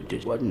 tis good,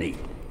 tis wasn't he?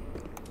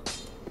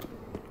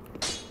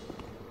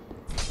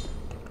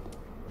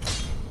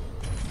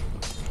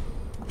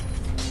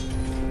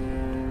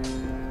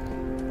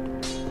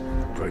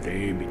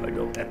 Pretty, I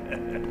don't.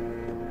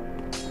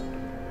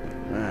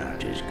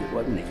 Tis good,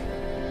 wasn't he?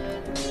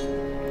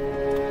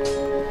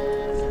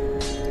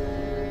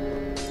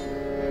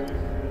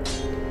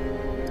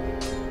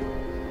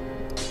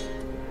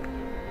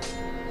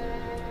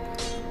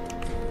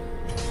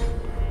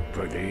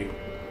 Pretty.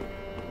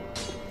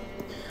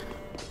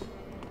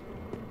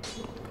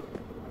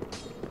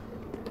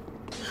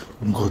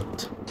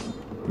 God,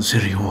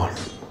 there you are.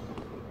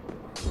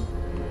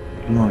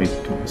 Lied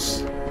to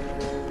us.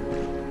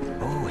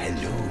 Oh,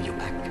 hello, you're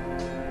back.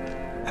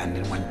 And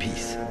in one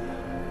piece.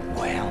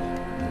 Well,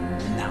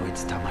 now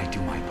it's time I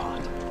do my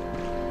part.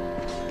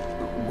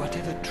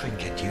 Whatever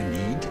trinket you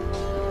need,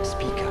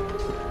 speak up.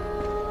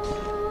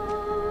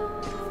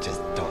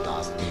 Just don't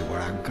ask me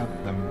where I got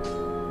them.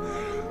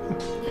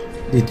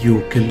 Did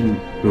you kill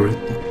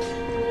Loretta?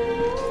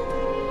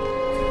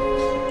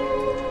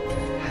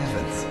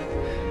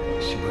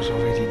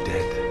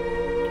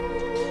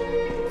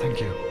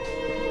 Thank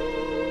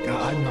you.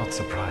 I'm not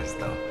surprised,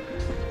 though.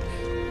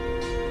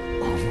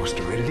 Almost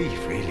a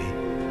relief, really.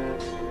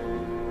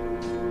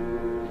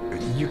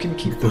 You can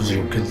keep the because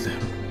you ring killed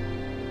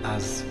him.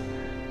 as,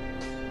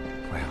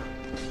 well,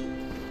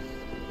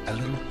 a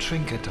little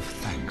trinket of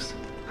thanks,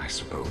 I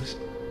suppose.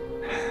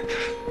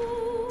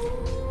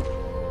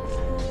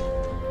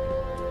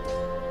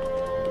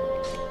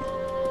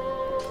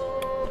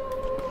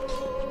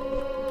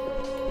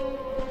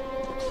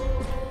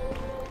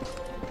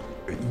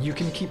 You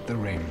can keep the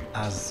ring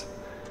as...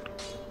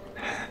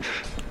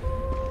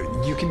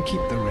 You can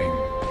keep the ring.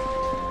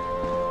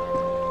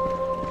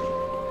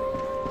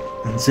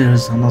 And there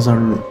is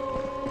another.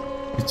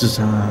 It is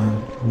a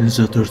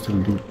Ninja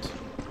Turtle dude.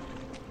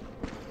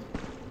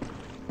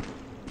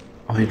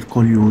 I'll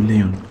call you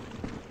Leon.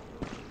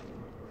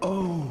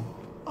 Oh,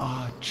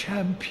 our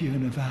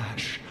champion of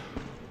Ash.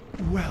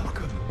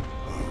 Welcome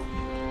home.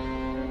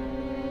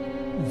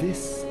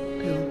 This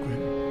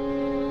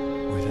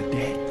pilgrim, with a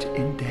debt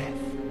in death,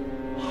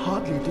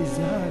 hardly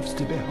deserves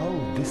to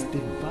behold this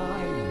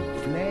divine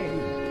flame.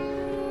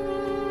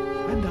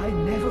 And I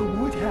never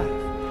would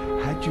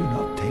have, had you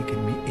not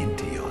taken me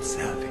into your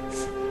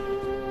service.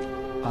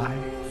 I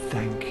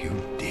thank you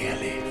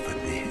dearly for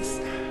this,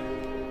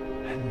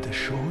 and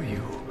assure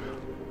you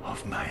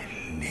of my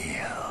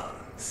leal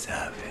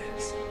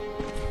service.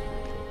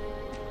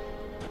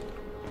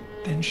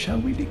 Then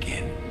shall we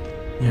begin?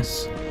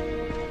 Yes.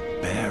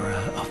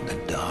 Bearer of the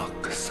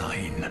dark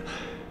sign,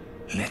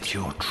 let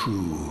your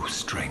true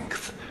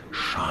strength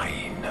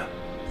shine.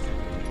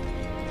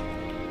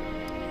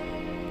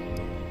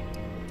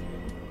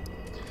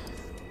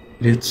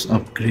 Let's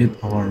upgrade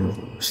our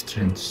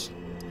strengths.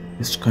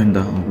 It's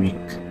kinda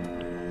weak.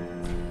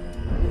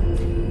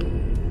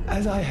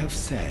 As I have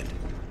said,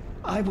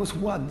 I was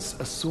once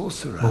a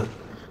sorcerer. Oh,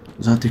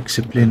 that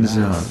explains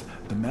Alas,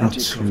 the magic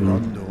rats of you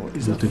Rondor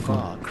is a beautiful.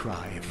 far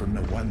cry from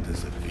the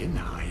wonders of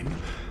Vinheim.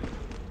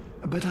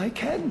 But I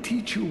can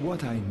teach you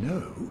what I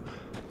know.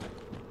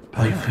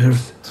 I've heard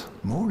Perhaps,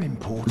 more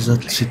importantly,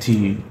 that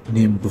city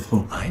name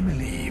before. I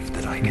believe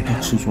that I can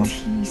Dark help Souls 1.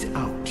 tease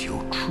out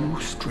your true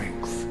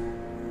strength.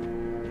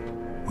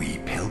 We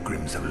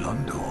pilgrims of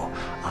Londor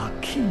are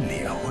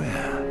keenly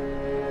aware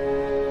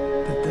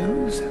that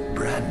those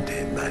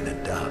branded by the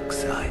dark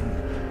sign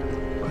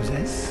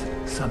possess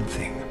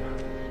something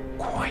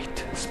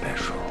quite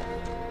special.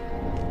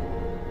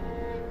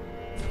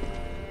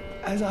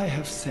 As I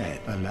have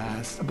said,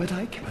 alas, but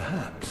I can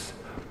perhaps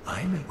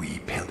I'm a wee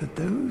pill that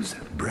those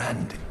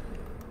branded.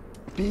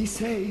 Be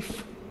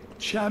safe,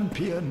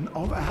 champion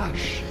of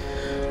Ash.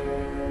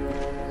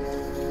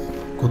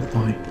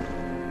 Goodbye.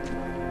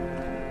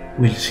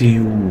 We'll see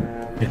you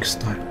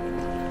next time.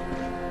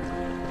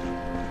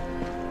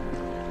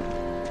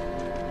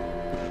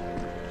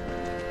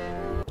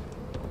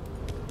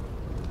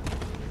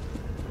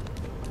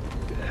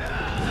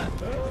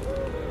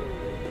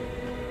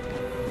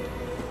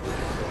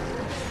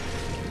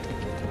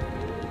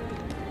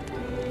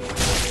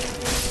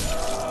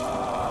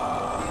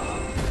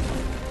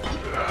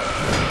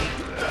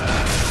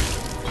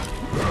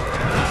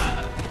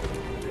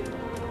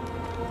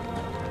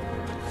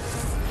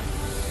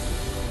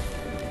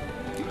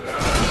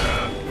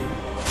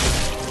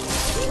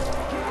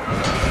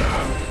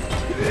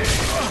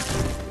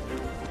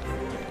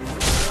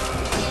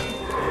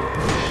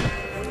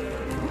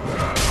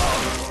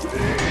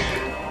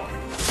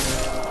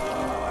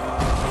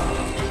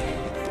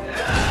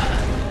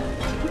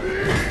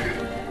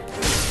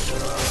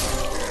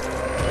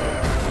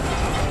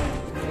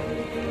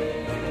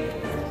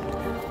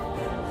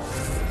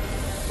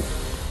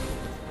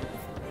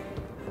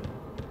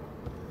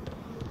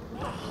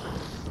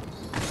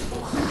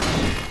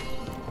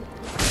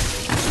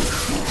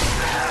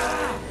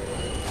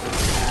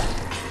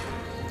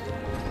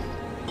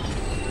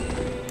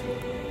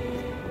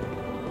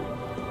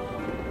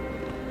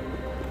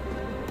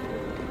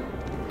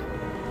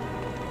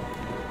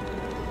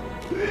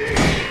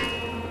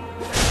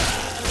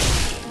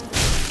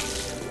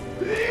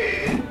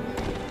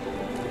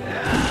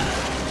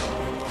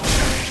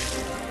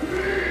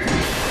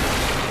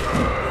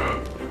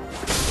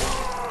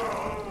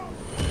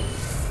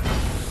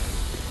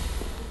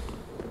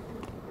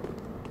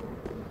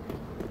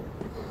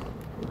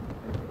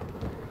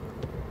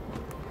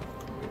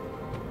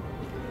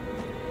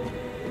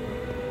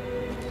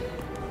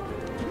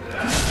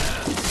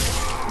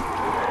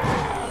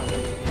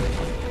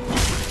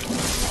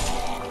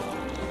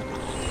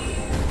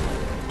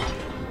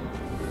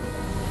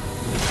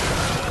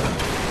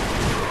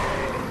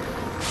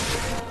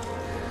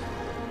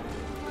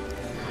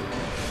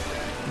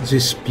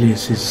 This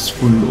place is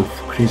full of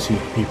crazy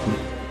people.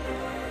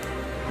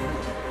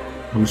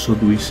 How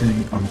should we say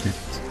undead?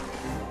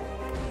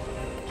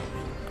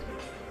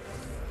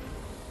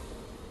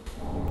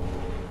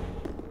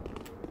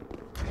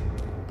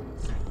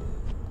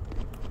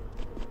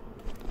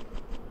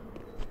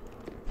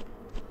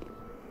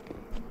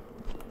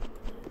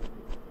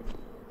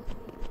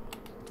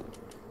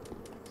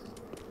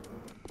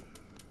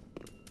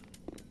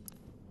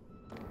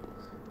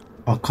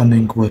 A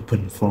cunning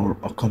weapon for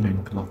a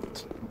cunning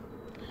lot,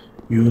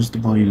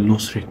 used by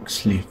Lothric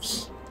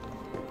slaves.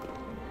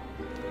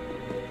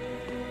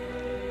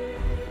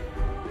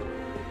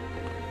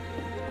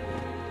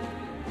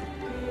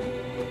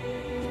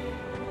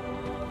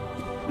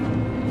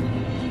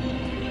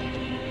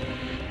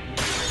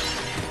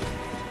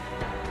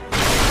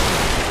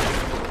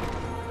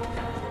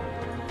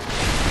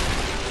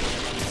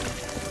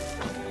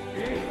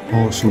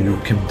 Also, you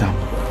came down.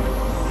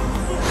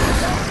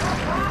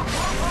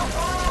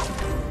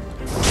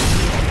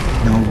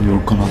 Now you're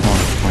gonna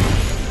die, right?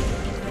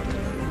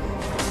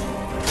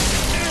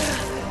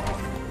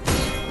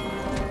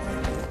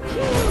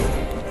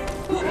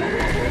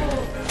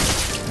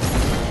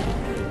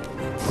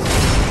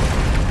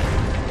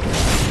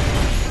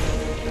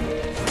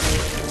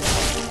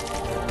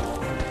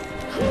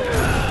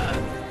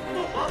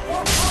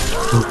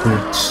 Two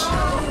birds,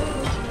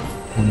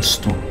 one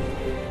stone.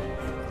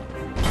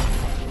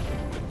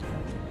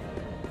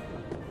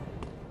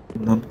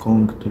 I'm not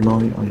going to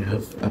lie, I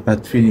have a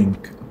bad feeling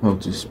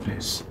about this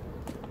place.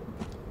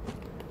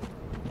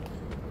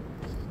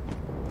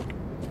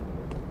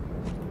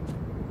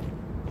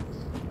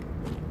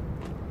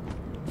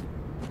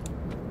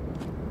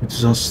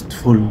 It's just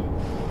full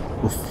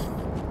of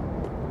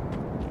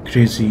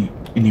crazy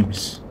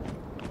enemies.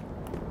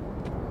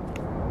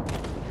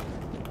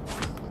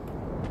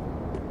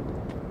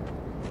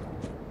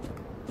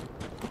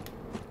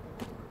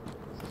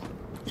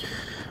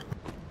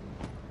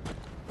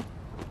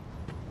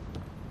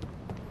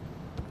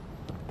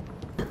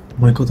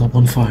 Oh my god, a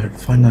bonfire,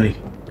 finally.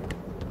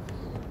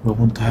 We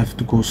won't have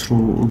to go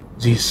through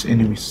these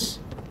enemies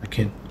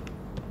again.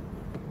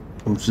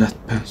 Or that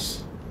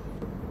pass.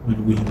 Well,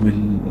 we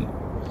will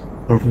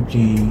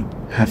probably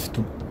have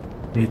to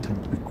later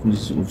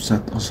because of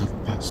that other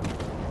pass.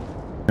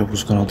 I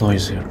was gonna die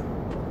there.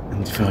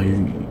 And if I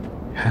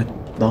had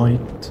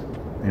died,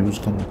 I was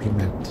gonna be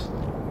mad.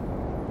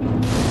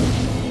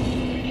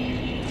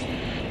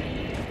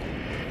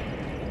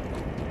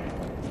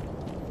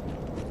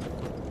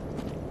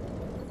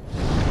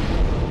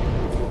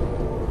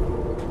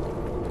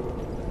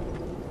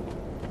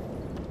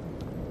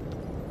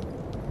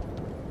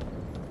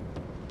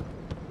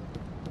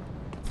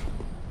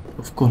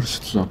 Of course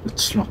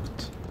it's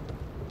locked.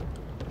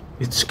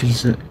 Let's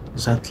kill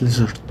that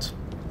lizard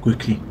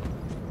quickly.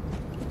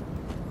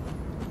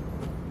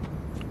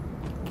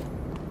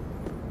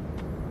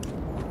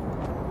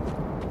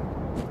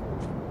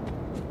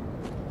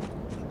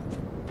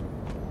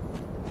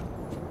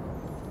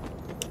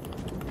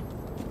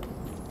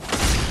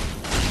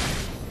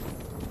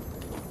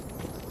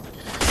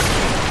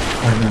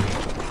 Finally,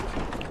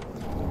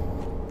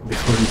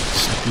 before it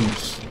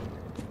disappears.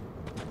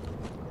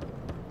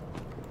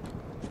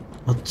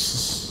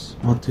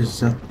 What is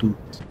that dude?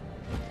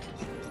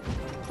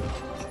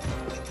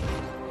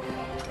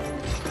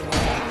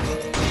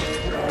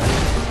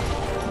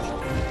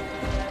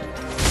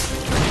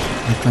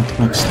 I can't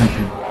backstab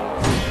him.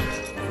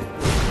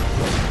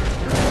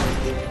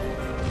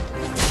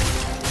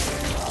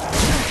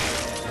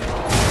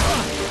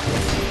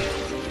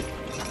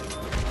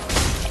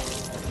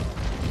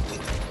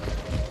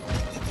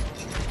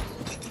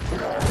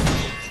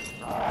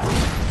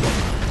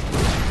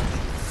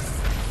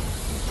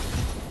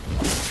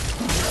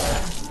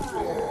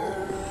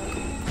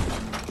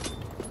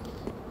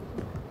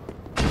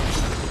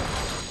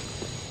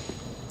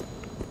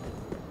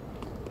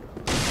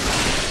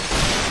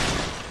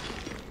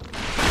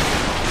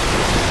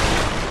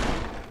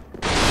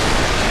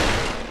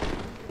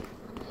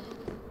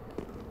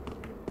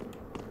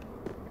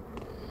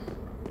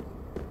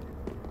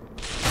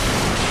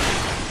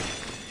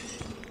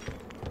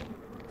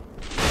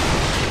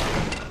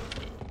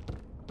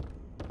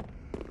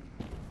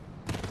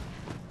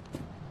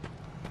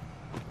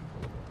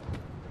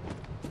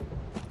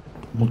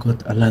 Oh my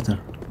god, a ladder.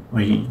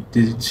 I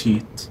didn't see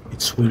it.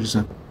 It's where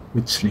that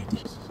witch lady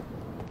is.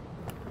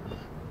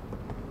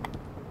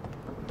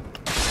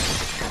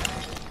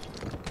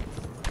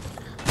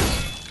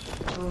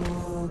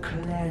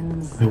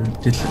 I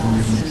won't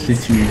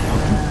let you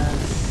happen.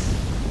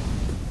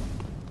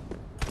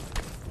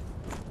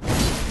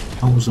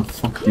 How the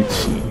fuck did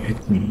she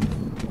hit me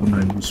when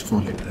I was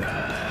falling?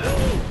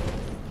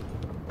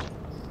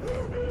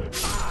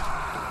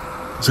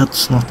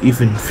 That's not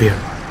even fair.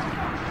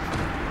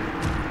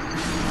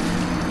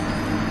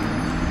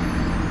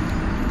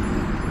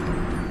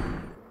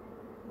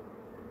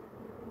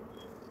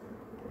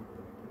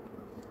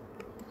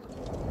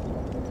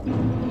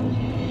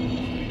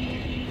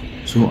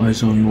 So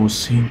as I was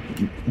saying,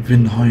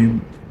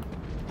 Vinheim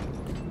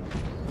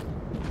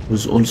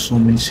was also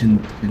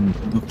mentioned in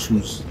Dark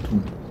Souls 2.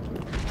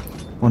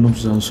 One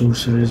of the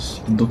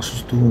sorcerers in Dark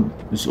Souls 2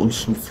 is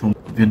also from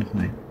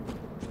Vinheim.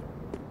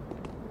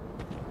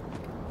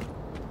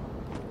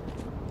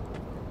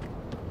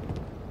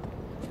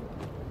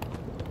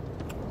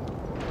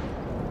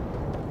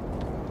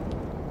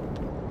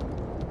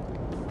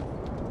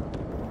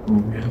 Oh,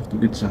 we have to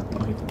get that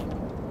item.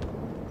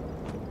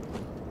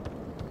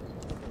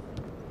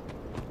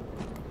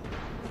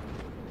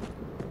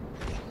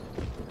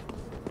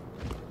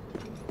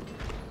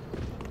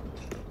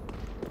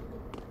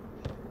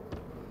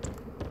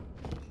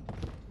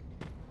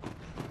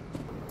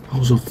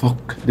 How the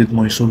fuck did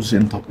my souls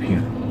end up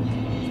here?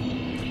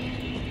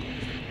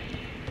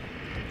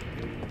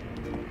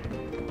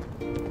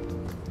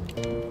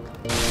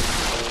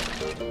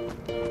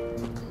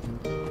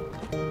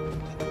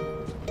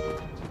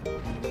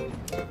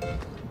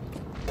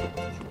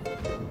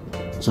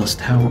 Just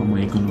how am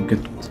I gonna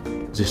get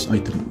this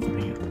item over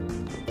here?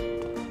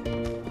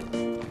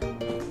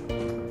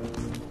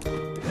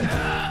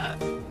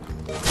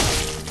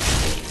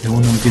 I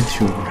wanna get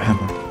your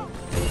hammer.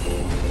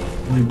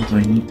 Why would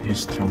I need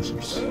his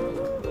trousers?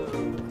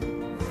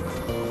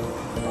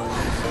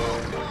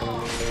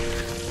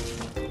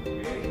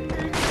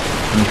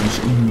 I was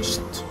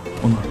almost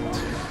on it.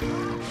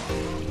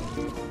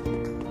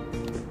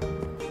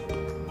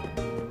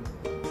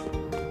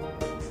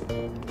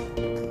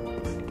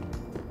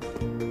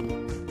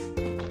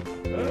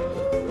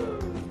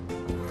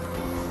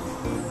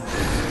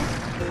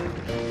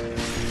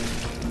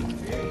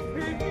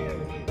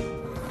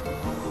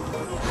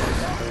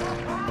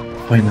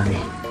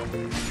 Finally.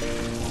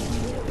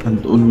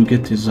 And all we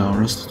get is a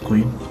rusted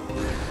coin.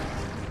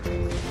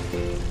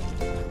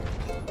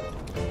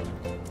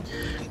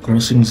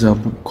 Crossing the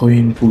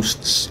coin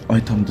boosts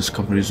item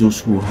discovery. Those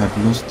who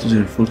have lost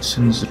their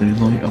fortunes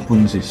rely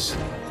upon this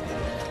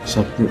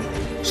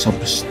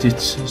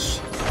superstitious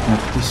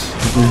practice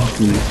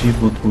to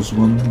retrieve what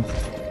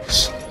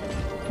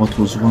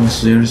was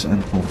once theirs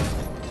and home.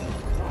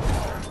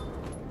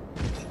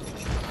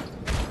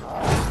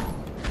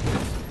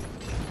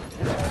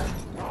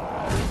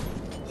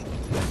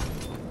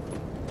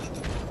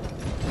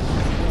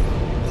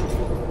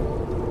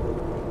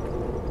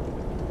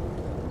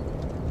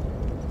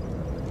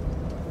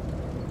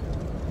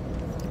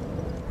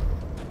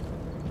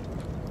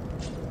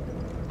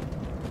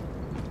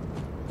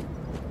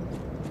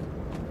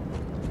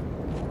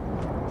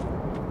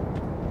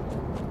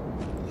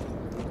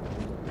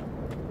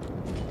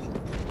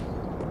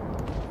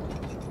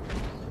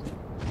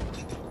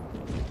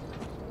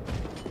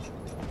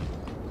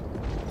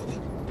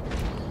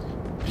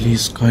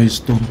 Please guys,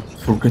 don't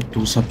forget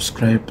to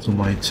subscribe to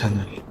my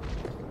channel.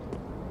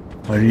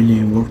 I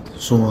really worked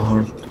so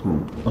hard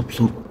to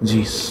upload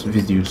these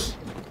videos,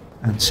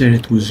 and share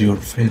it with your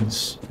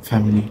friends,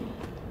 family,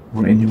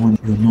 or anyone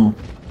you know.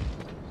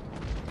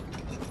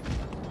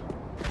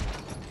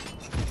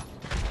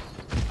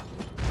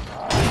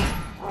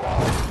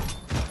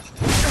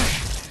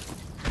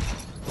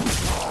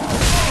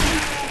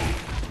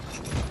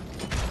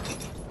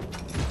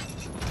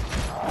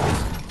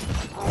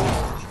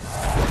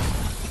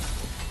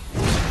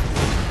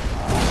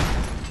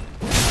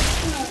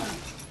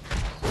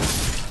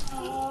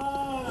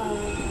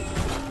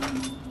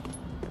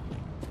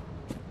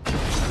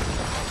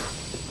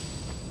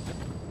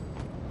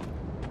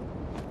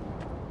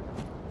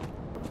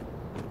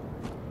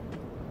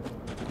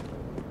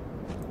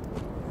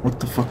 What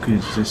the fuck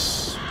is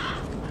this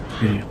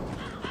area?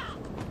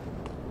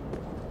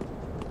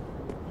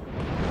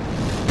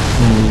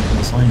 Oh,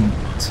 the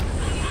giant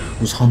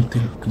was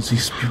hunting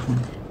these people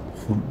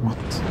for what?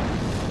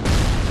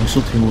 I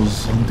thought he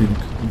was hunting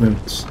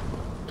birds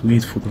to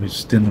eat for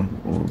his dinner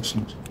or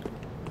something.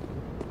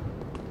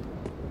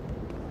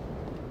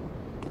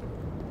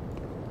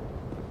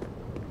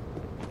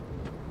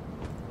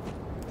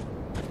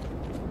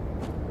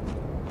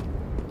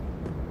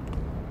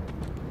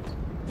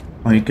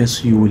 I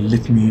guess you will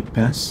let me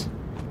pass.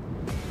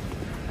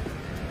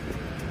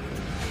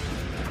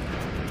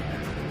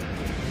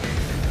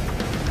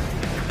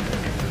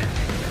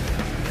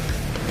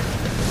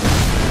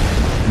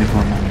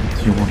 Never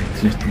mind, you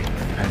won't let me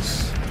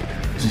pass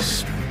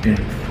this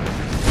area.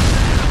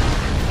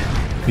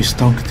 He's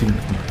targeting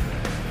me.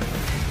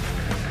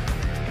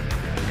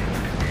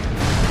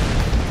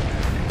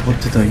 What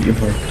did I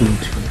ever do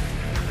to you?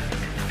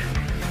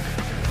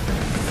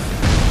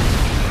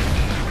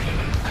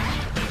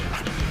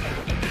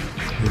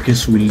 I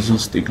guess we'll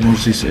just ignore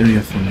this area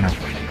for now.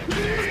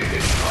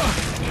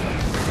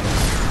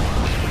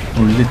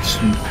 Or let's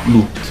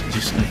loot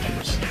these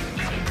items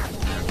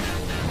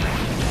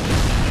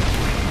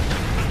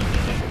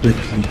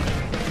quickly.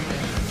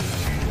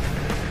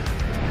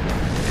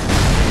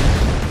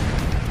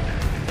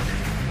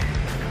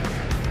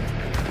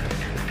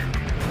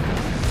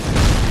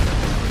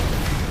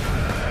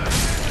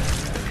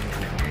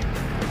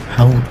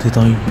 How did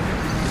I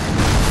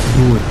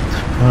do it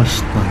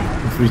first time?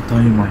 Every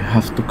time I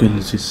have to kill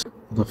this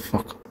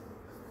motherfucker.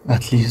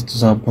 At least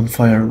the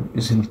bonfire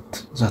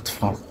isn't that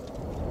far.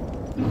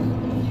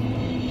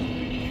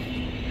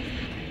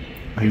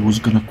 I was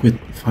gonna quit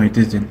if I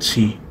didn't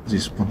see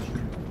this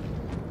bonfire.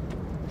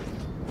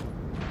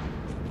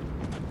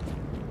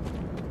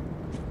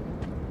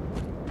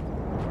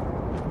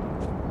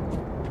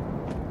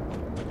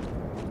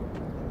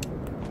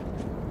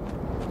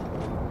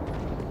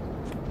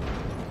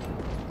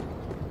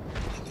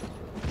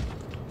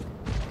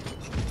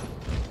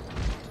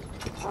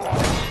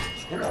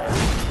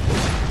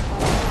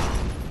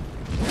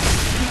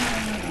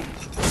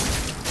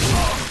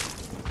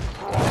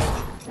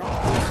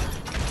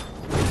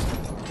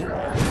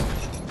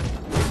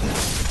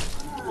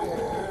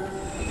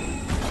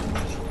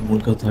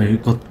 god, I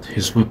got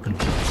his weapon.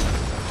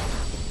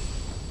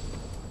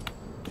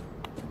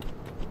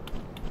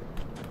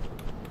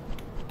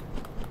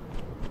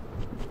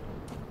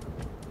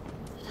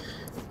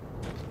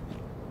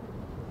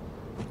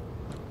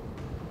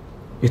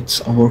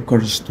 It's a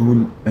worker's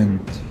tool and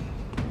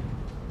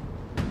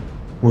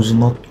was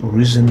not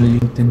originally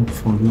intended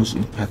for use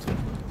in battle.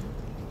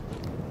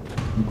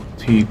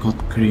 But he got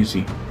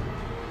crazy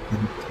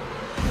and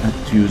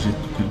had to use it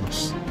to kill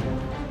us.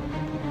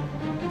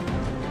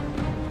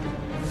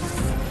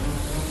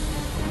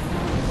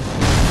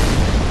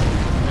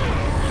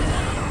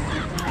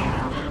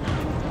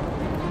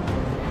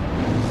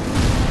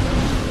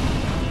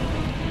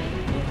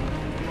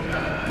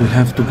 We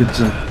have to get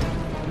that.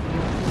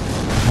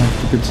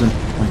 Get that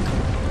item.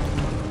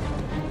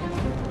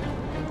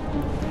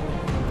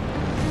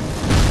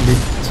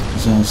 Let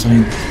the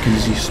giant kill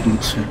these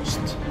dudes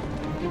first.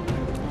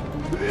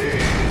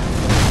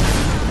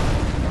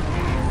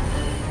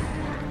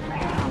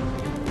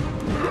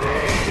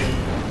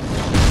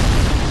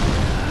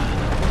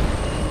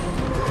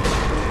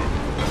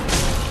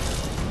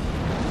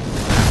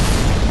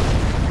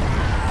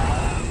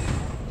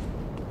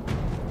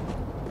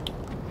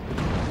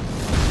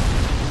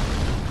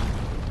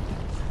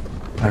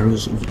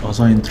 Arrows of a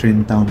giant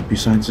rain down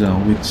beside the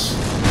witch.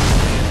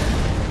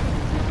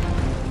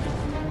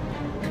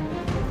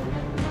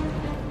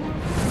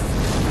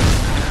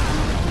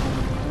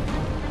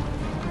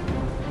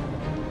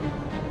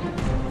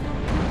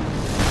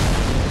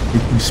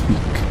 Let me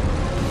speak.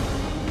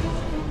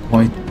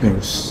 White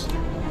bears.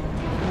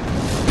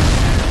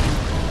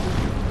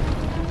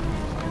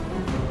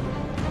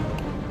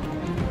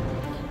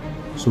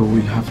 So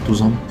we have to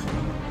jump.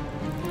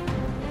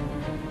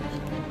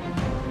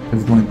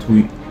 Everyone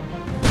tweet.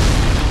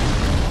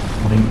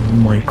 Oh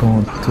my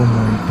god, oh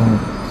my god.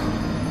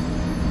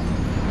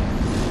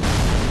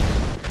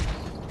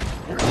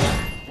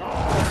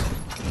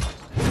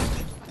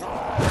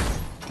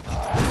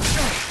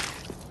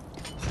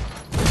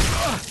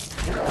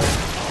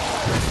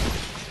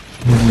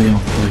 No way I'll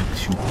fight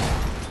you.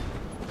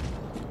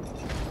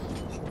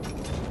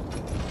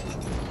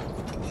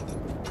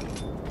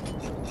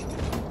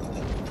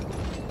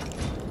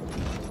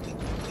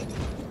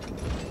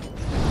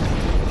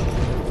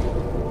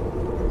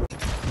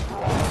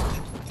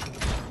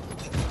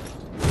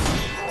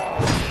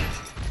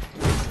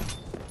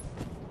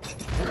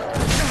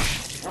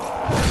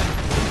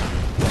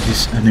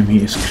 This enemy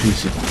is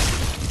crazy.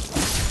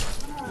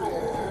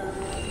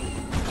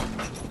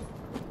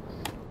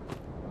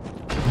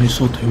 I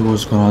thought he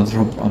was gonna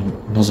drop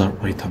another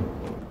item.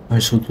 I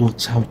should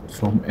watch out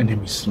from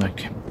enemies like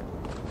him.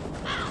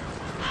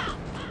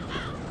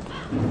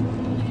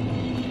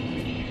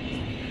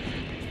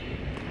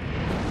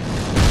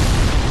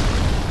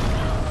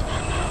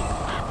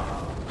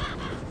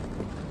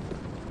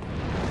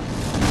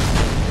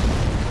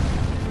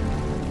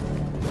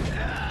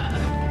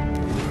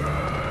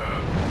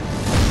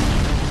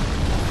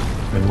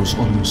 I was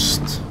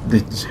almost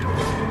dead there.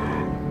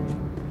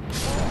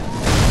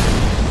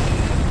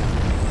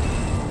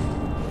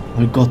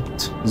 I got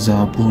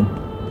the bone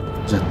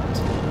that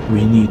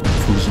we need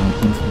for the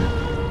bonfire.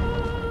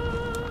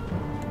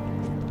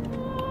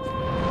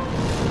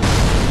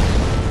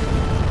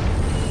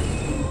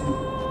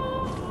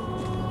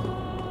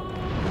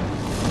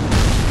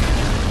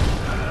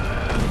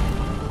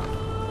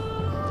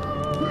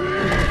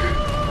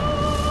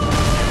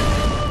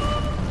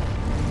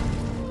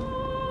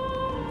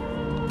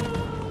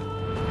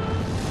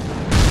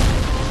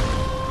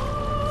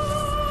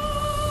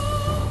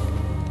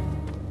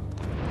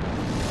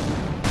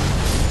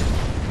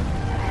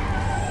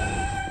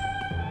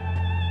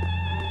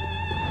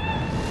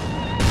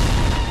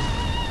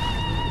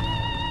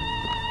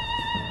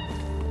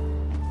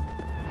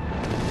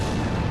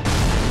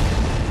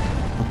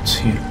 What's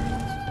here?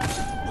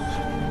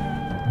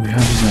 We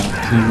have the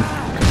trilogy.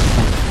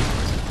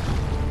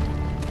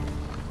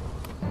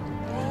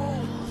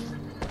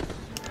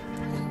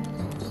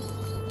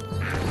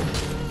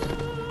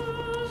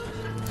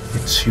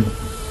 It's you.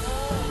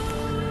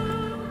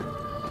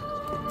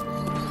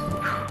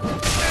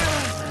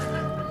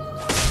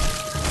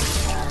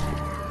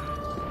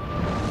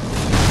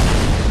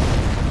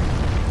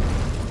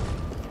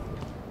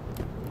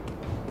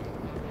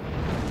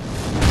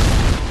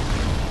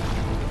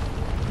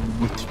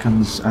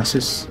 Vatican's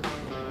asses.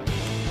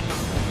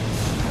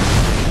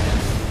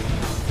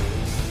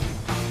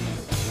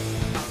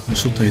 I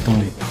thought I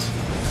died.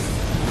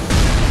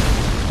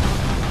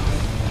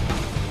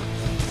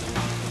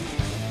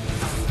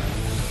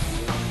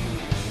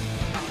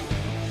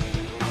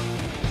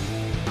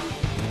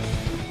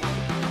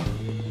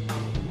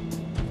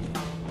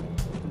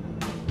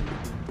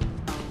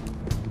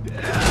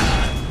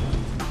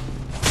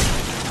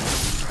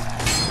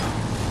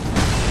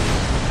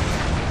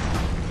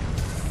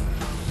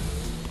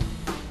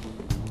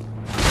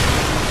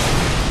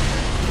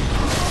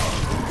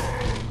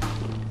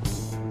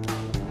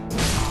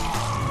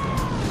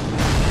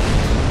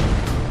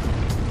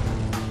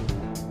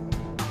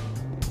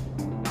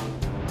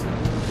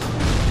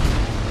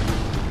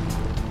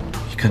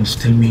 can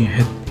steal me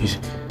ahead.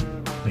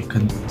 I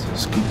can't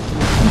escape.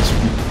 I can't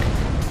speak.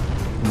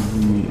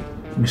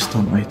 We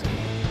stun item.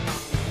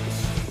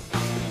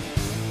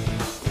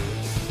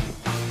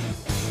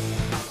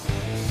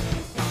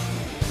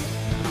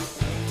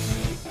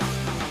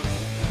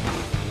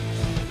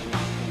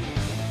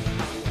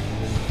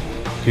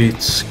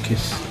 Great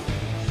kiss.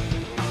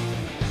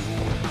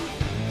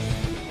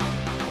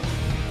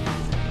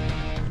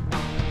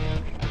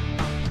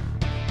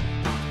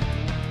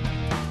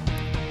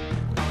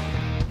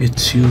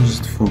 It's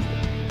used for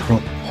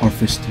crop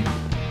harvesting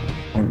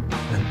and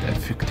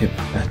effective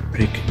at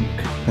breaking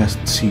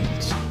past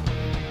seals.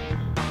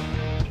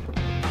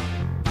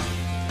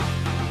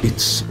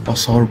 It's a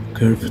sharp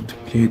curved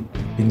blade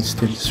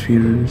instills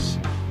spheres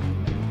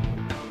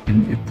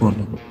in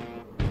opponents.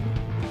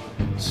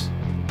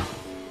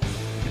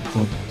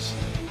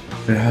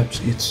 Perhaps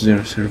it's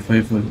their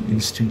survival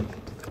instinct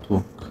at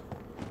work.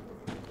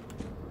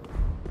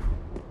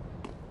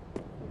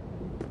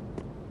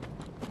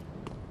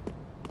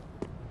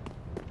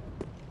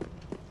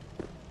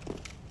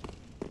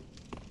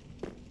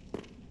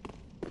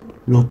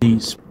 Look at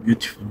these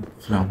beautiful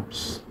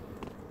flowers.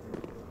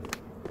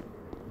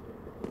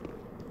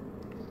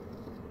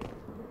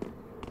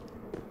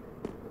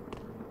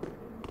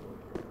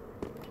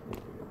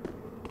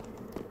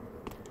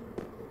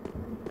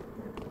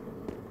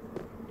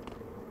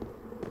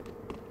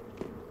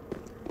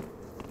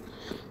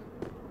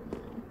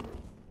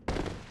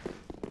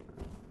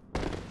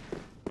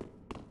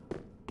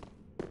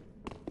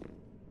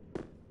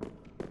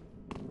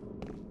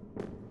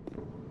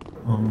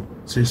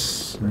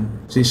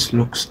 This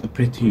looks a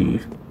pretty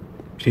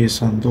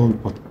place and all,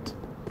 but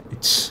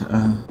it's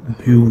a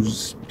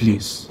huge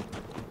place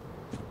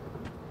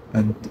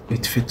and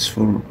it fits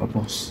for a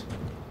boss.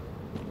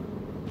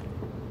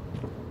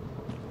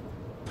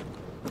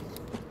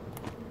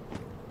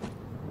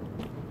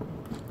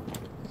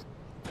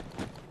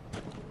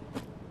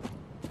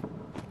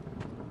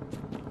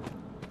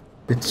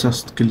 Let's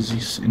just kill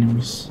these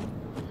enemies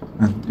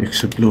and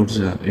explore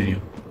the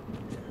area.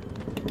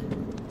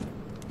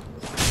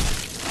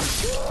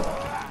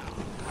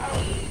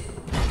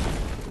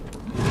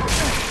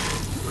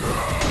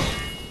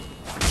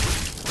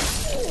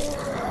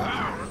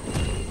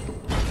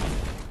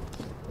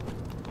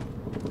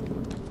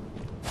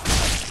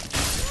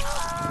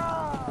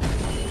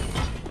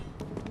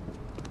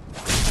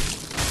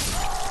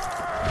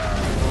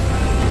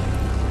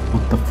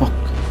 What the fuck?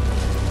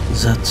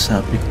 That's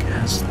a big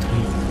ass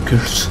tree.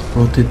 Curse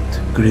rotted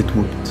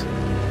GREATWOOD.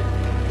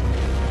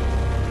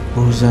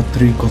 Oh, that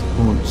tree got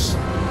balls.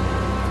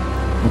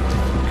 What the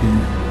fuck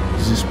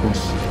is this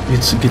boss?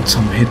 Let's get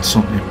some hits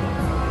on him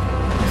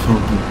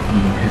before he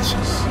hits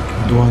us.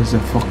 And why the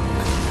fuck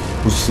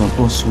was the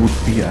boss would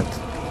be at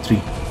 3?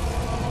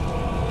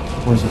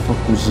 Why the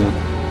fuck was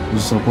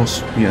the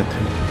boss be at 3?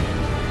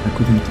 I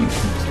couldn't even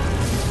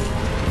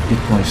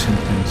get my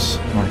sentence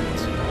right.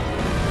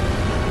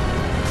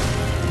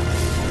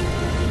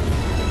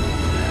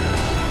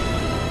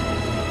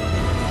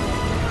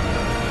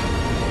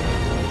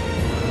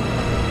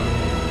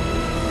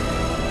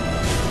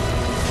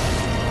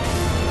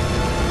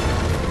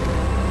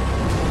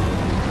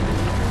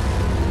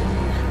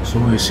 So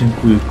I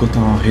think we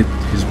gotta hit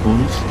his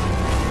balls.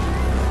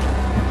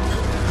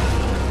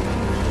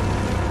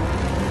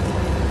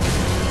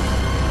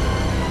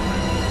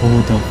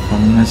 Hold up a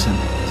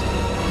message.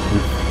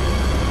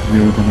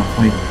 We're gonna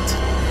fight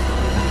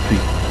at 3.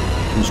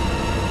 Use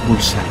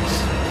ball sacks.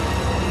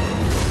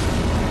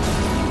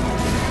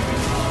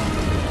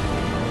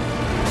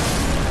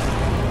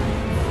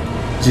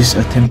 This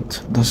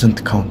attempt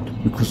doesn't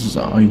count because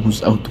I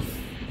was out of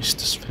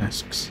Estus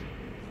flasks.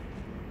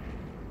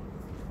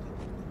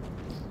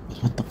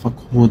 What the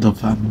fuck would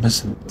have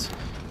imagined?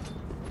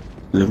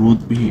 There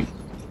would be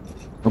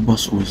a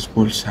boss with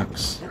ball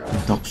sacks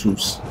and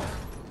darksouls.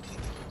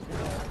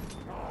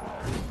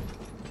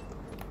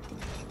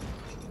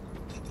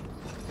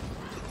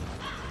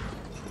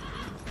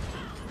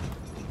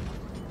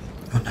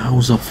 And how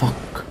the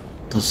fuck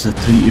does the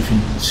tree even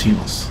see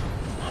us?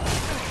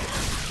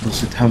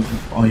 Does it have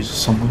eyes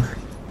somewhere?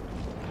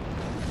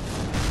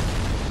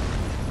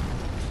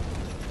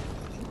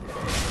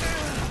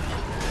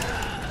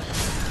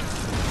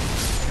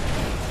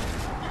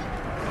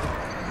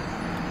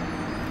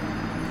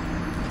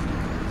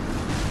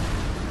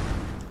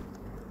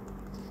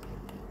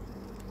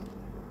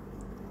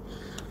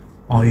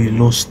 I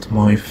lost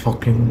my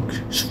fucking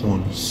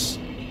swans.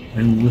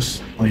 I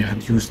wish I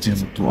had used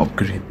them to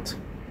upgrade.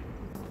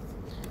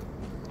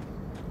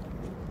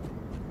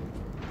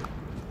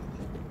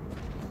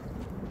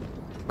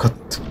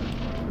 Cut.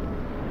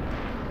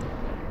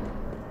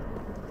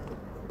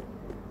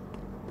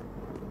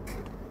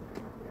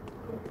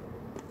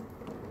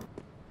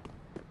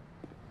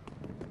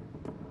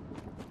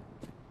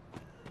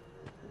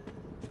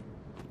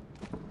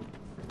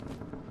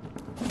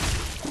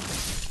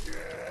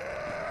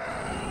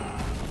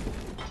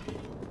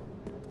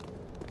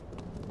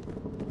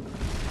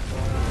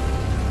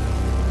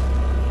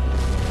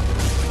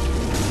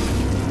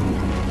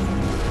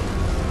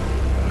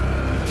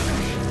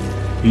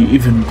 He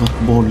even got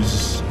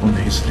balls on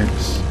his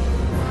legs.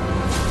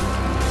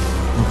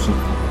 What the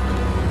fuck?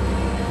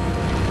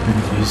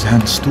 And his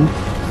hands too?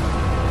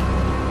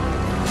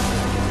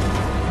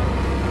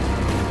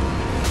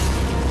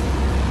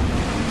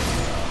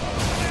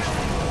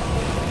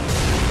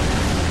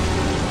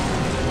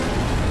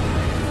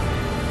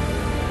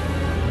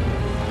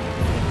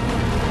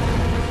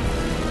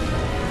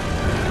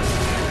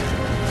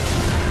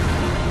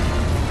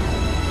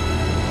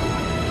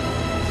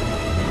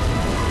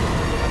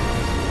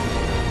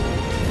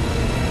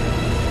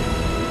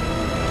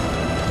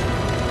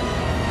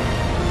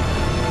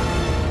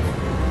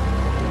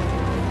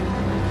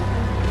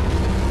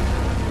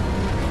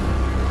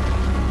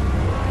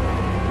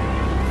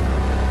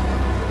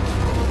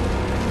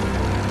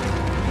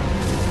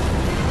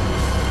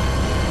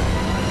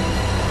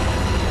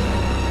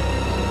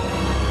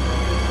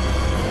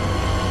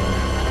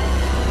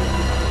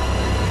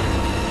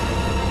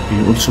 He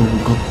also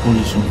got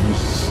balls on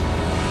his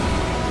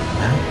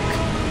back.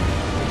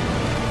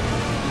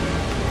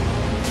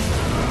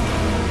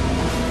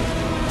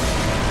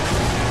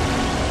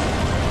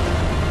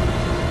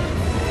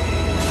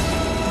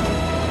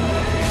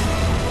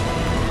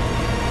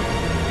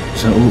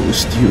 The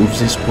OST of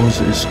this pose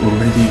is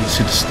already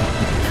sinister,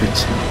 but it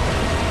fits him.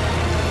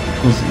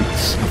 Because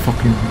it's a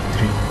fucking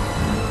dream.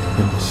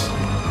 Because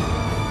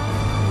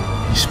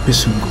he's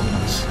pissing on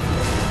us.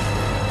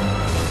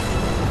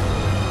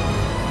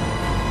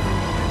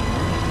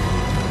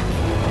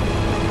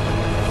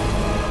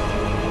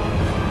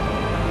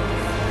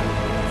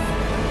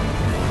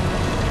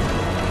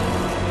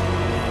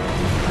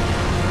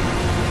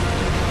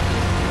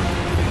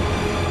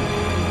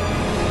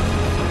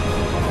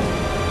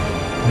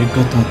 I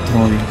gotta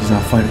try the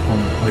fire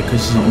bomb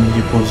because the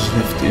only pulse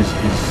left is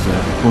his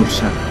ball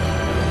sack.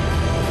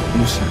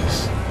 Blue sacks.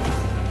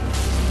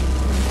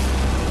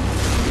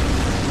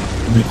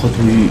 Because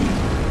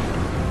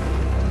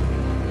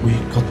we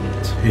cut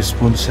his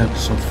ball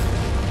sacks off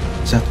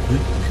that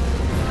quick.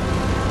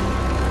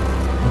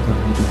 What are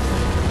we doing?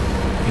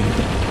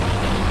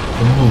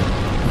 Oh,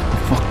 what the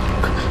fuck?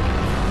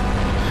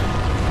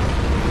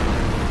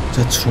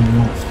 That's from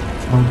off.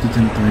 How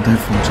didn't I die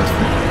from that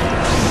thing?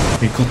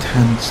 He got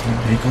hands now,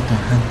 he got a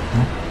hand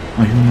now,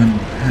 a human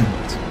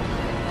hand.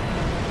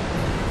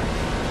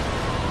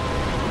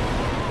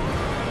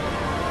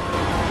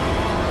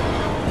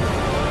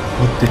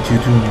 What did you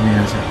do,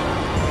 Miyaza?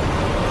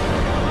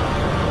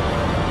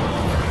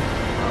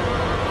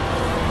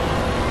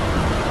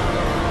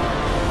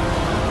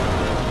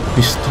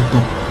 He stood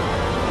up.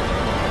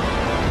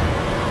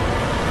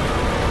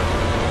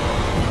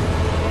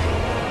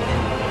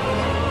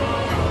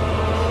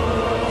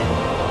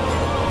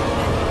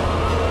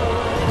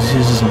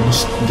 This is the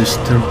most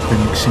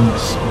disturbing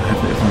things I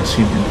have ever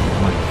seen in my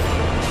life.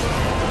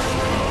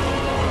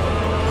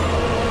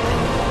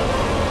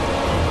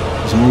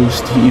 The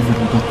OST even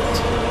got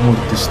more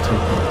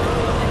disturbing.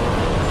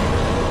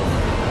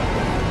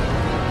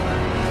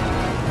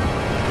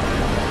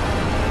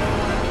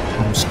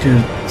 I'm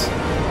scared.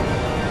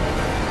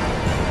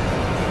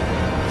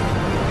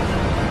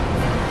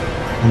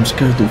 I'm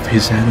scared of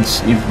his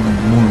hands even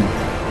more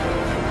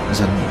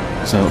than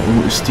the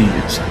OST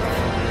itself.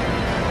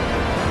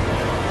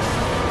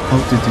 How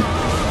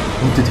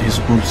did his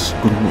balls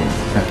grow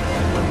back?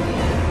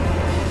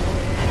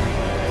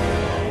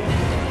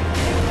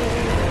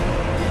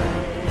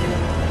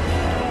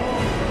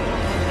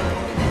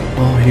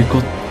 Oh,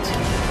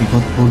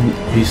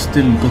 he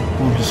still got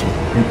balls on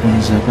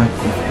the back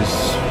of his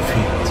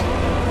feet.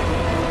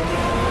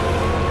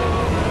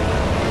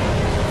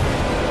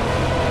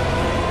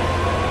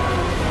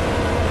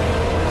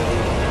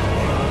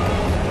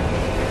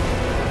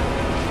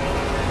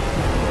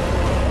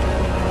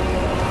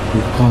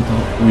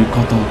 We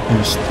gotta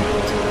burst it.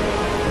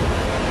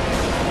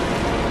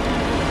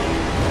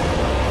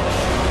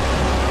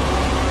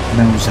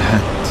 Now the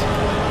hat.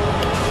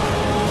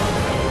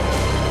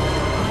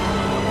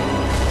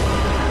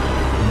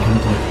 I'm gonna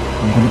go.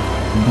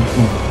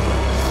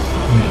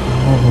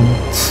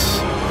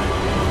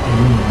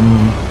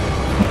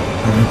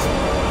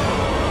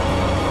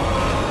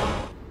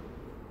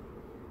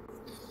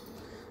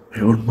 I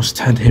almost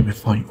had him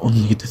if I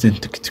only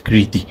didn't get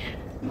greedy.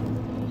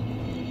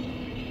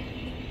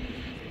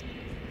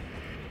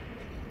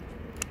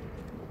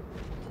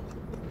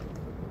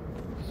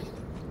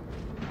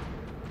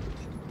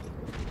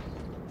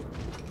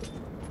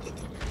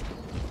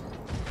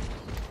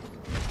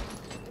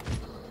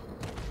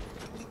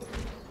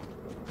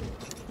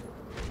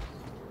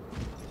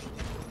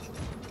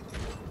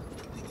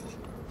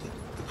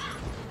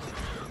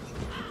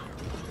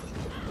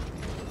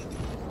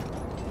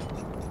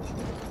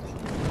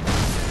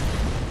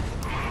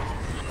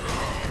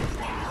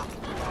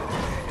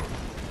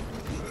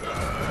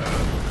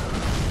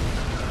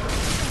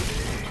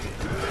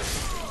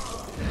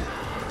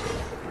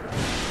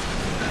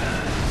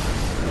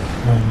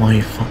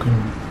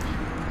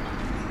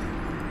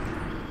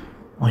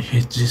 I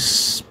hate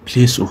this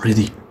place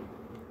already.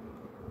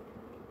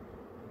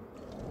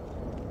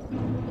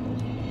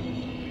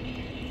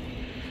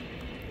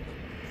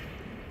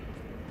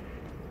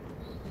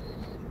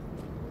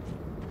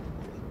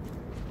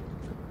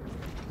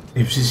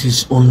 If this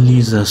is only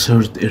the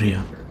third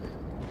area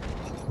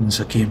in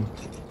the game,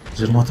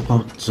 then what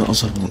about the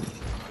other one,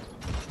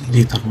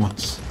 later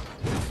ones?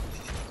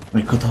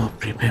 We gotta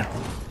prepare.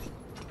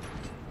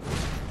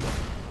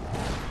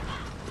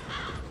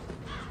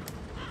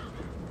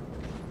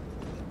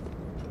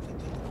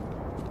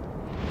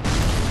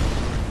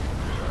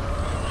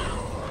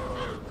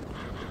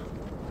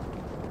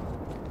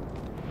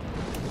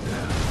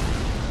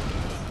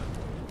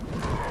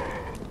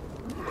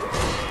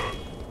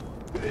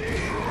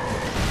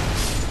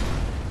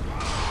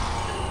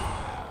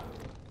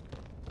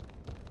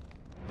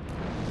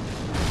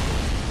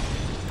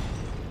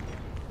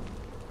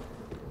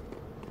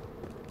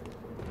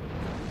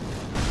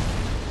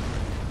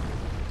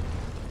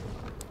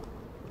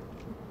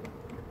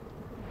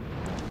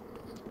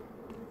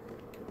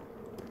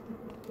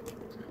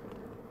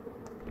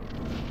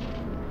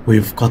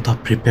 We've gotta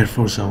prepare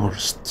for the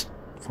worst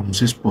from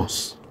this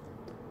boss.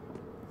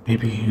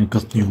 Maybe he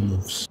got new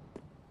moves.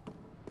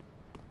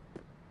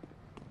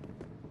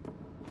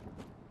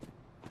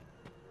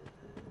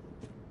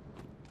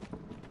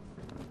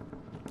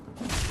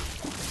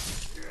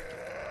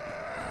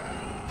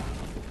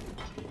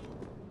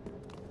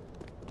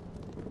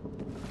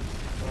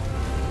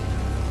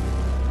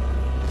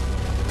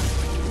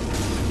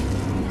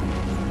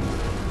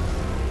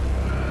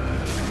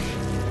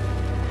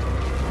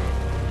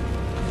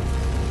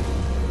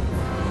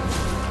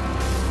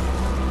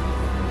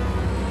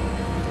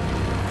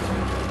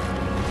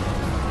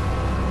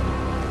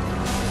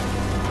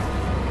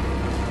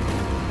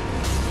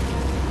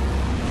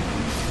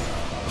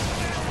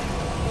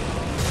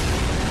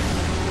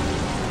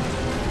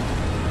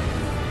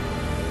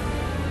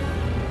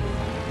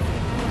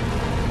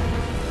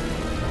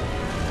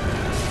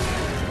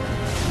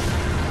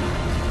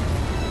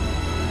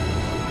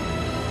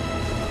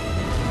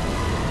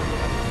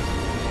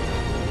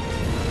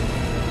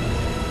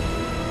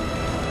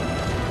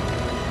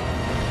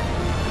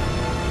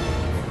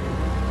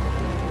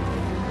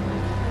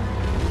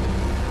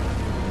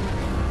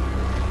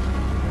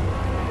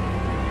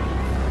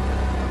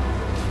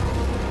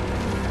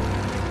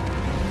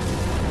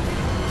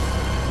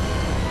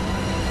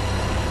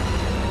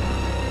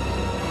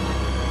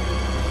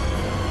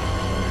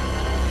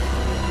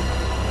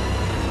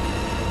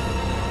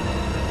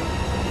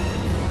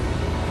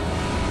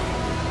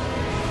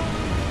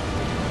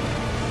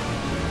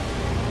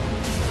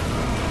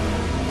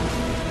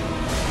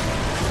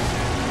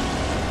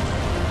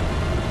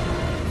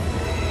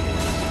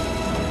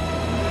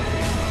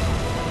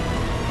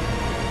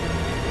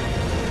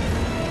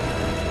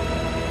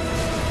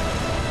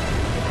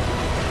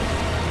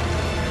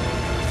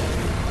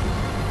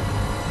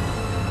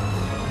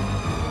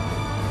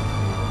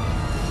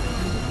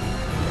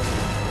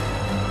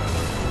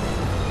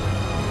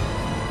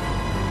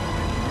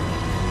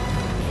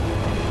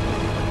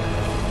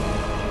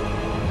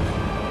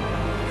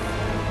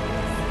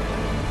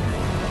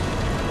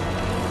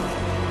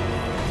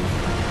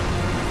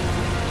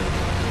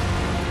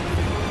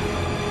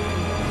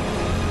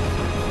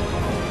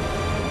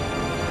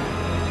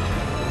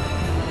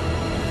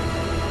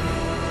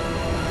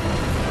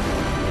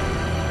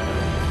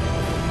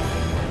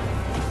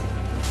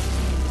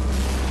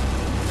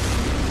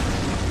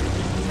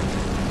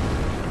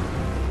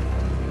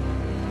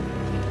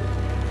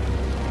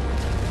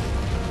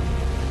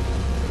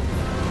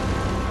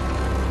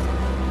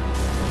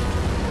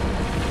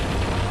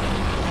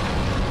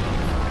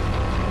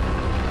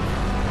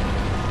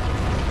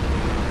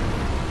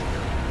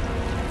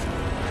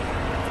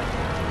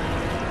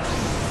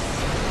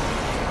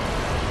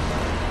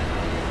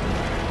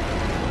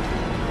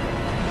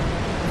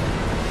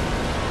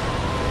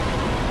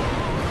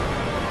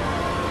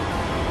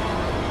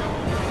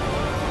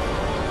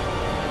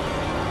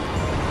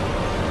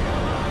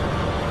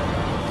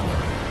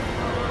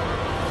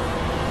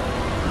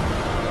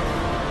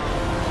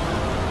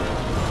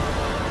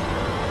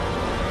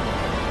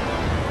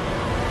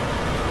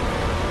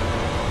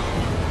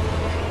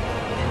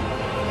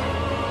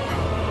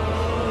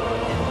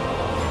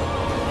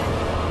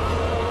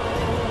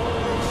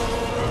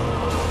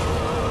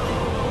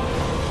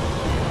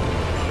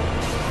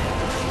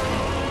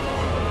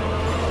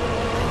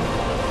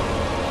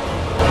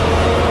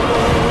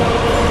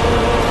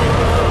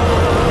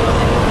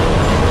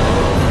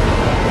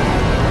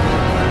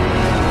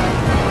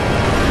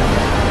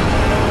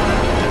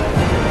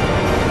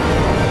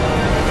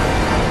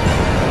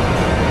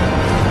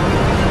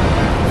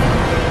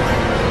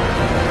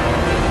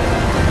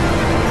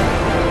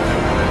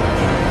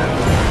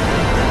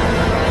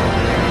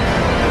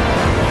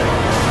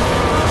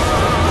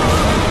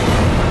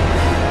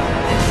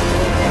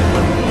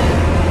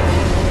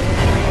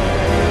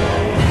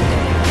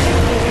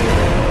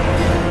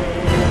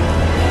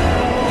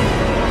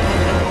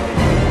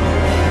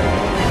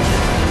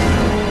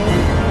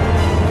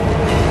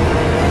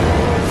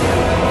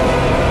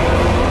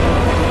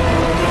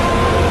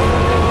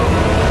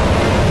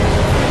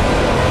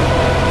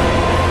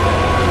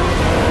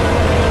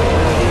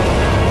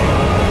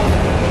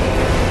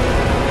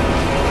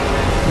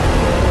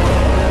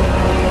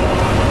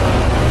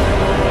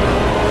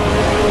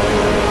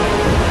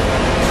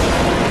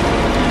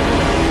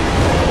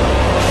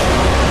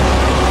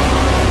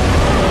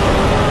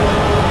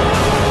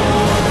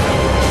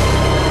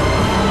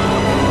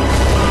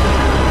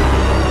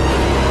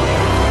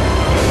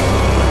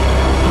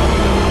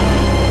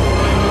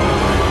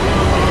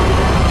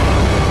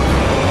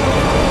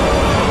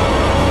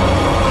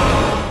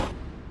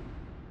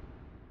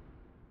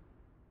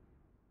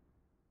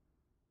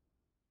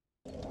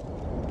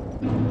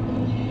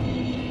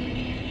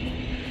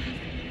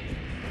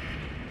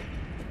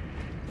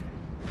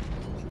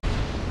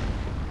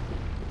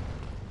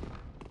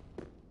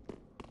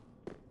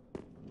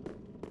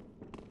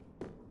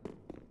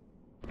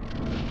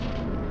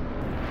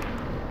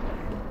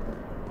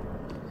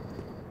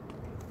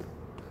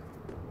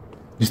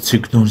 Let's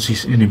ignore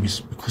these enemies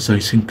because I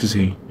think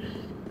they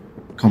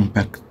come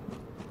back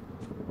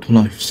to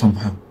life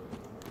somehow.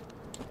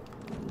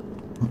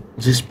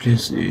 This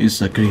place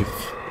is a grave,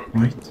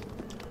 right?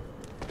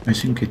 I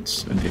think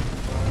it's a grave.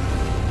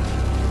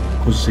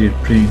 Because they're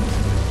praying.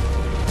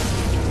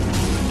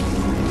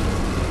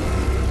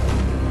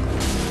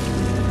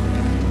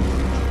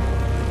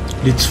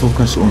 Let's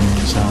focus on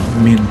the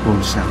main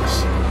ball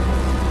sacks.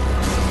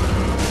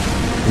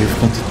 We've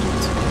got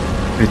it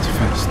pretty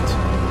fast.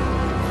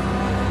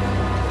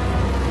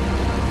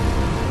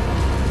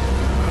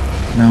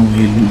 Now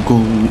he'll go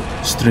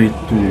straight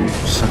to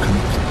second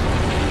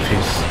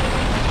phase.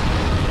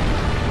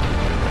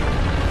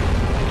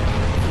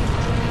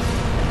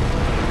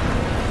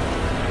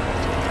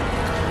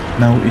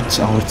 Now it's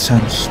our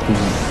chance to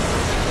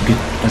get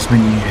as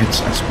many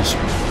hits as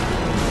possible.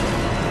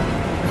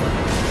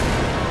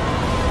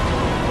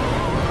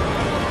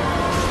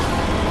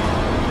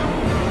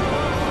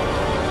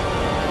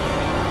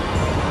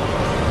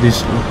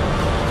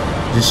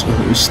 This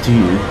OST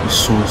is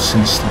so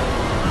sinister.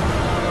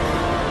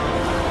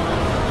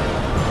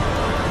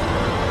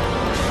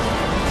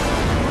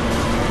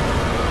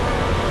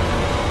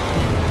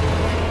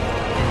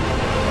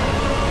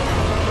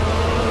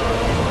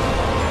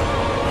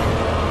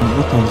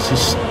 What are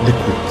these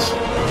liquids?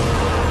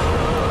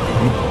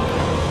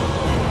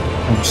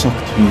 I'm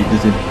shocked he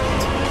didn't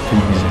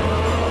kill me there.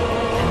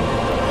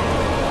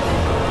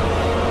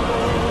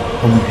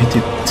 Come on, hit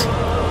it.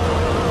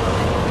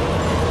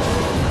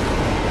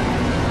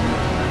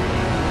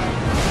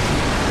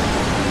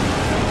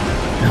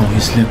 Now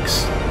his legs.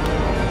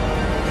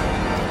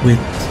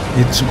 Wait,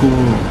 let's go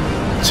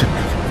check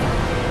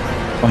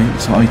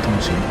the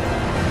items here.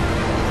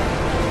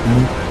 No,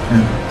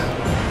 and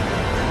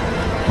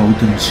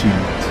wooden shield.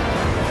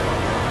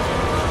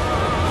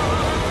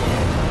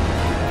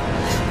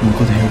 Oh my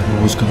god, I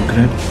was gonna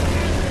grab.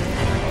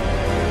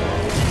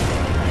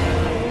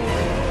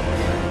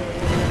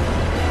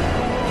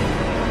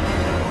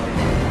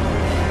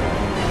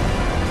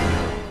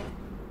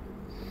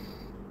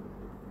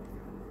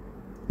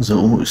 The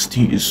OST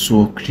is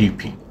so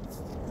creepy,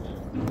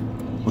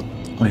 but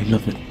I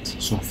love it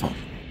so far.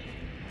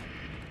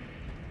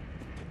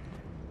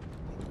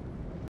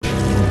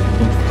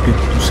 Don't forget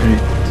to say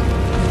it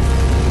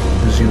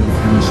as your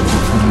friends and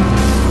family,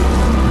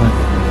 but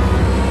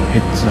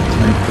hit that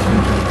like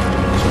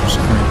and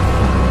subscribe.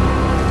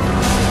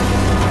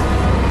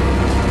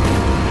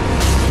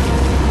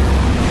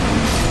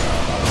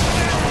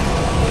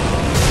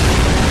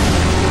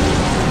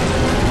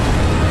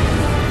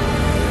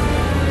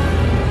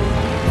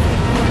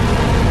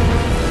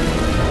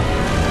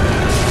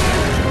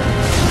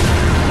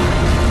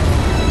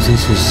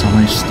 This is some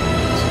nice start.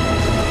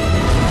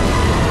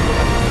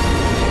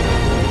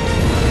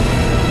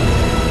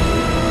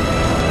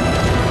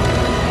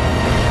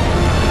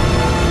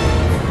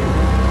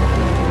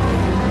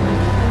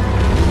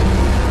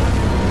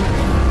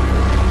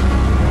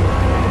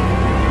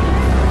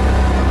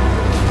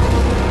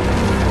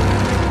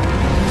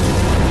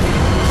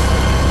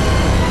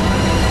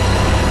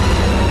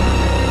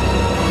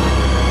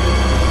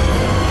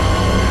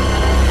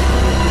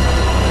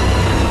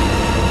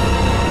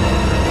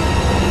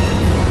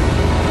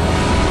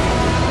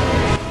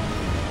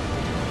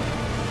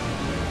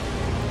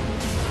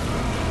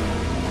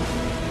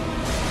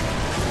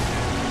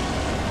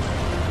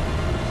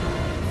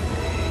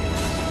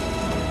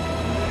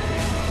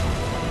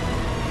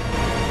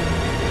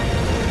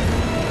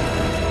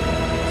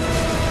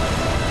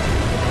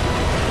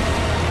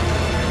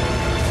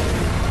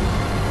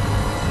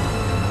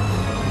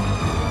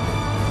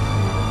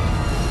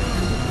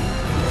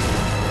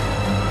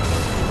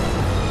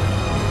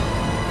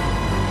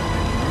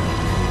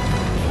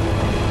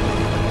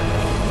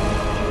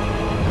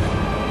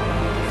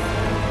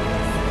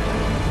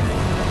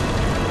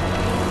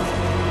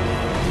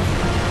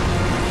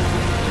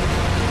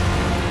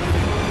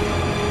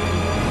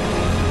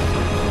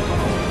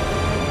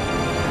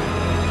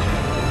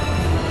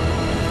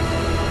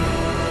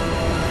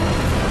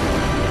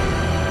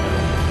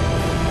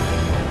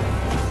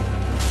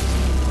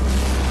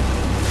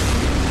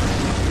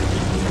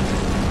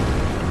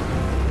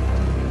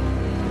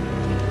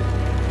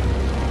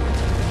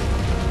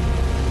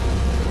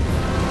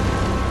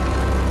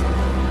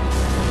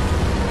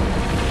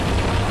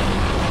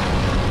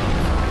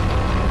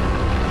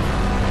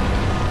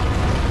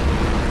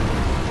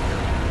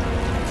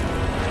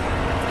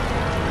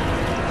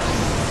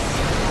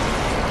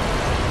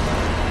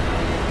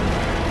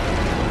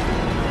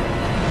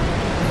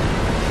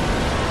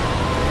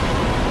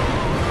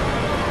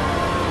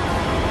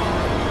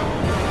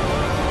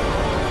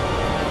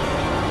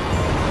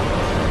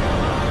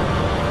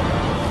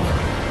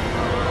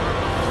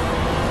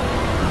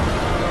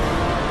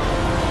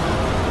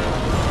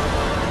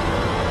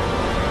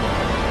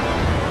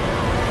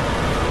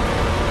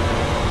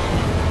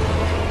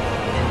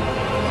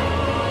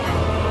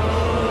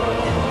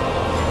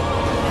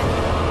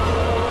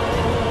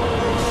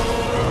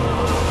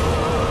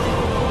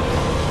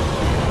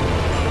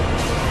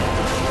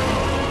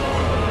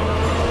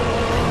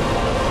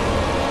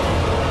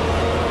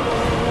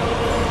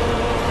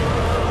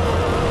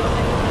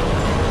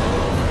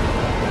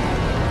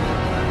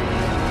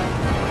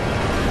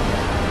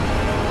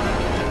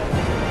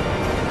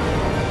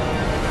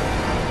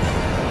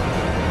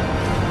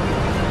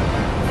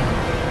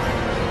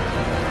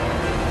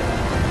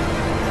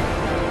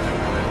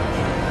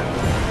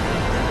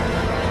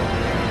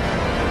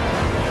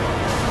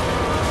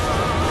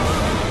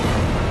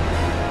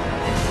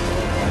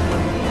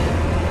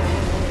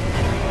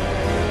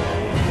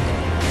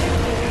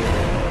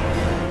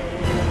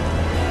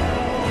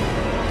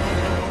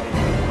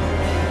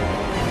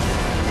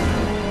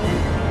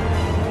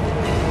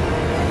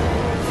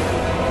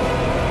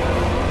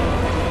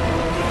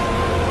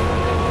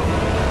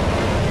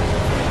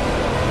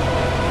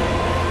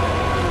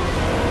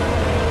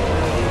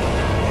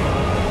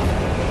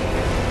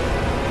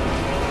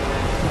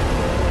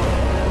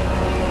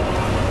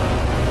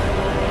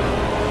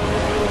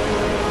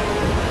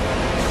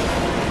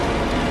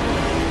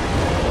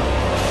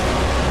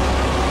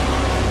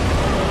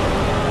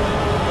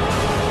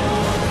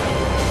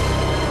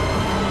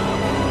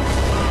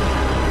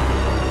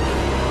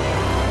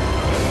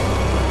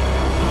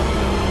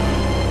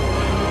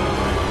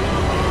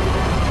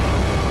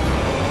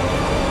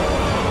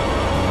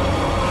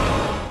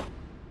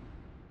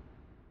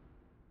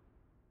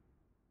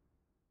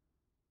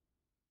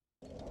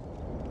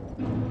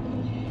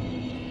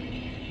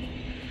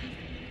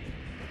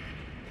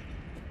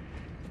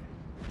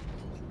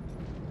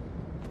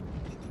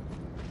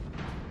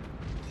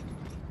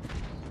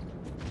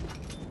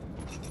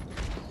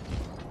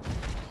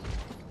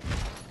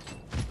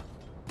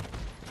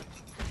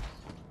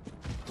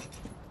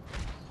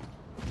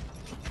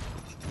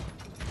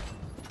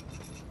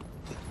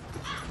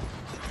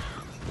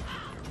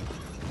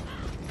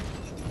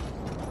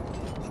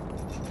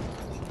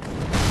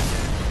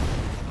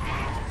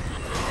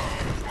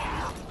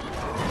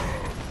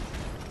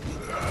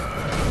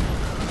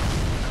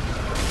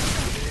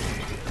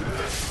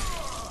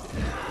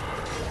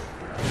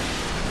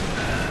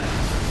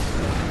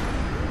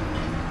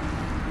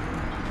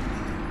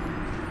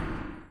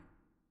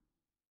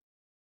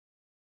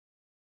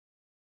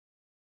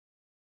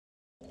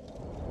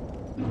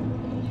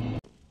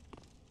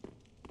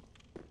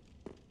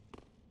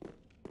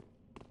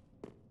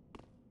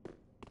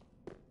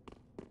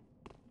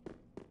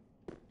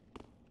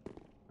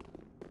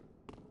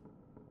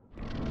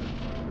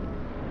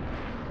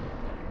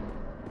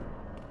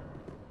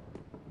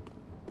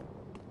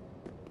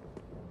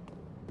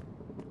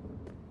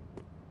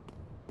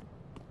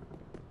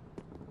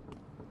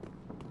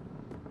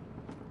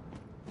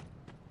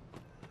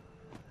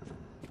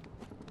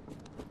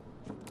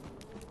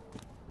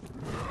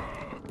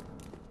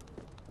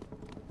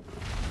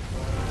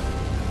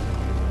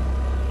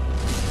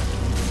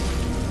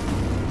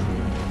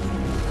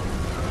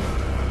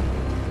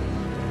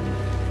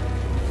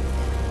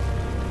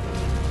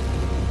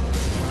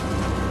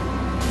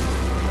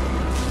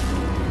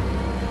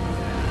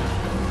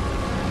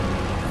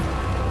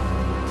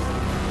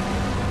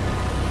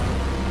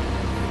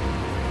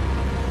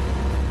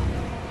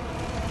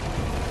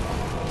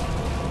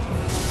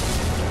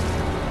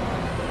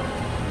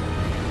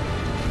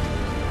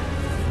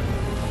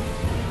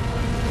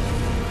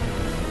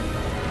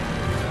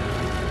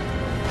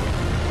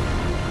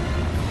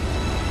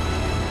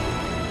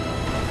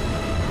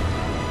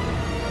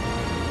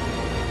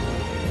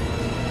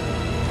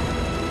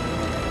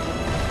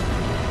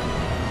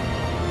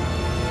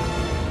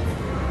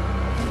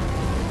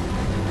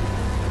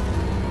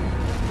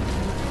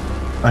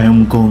 I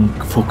am going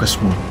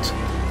focus mode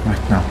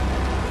right now.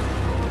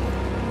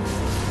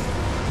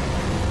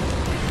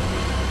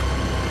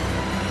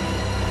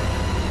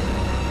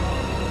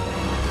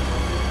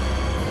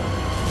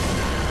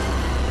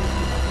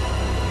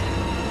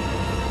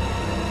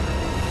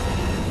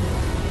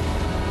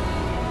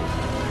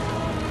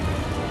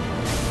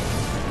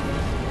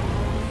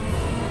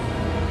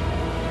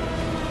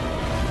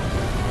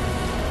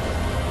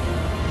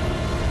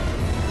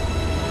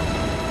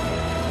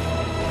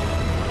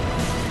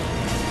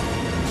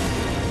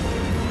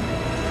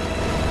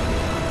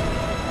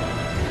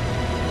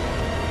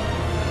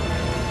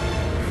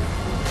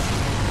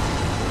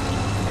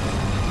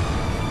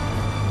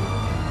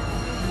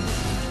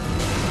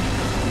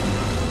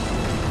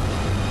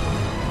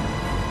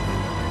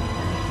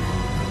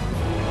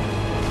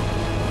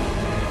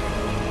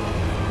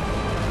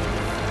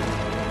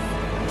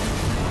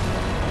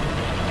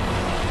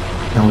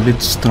 Now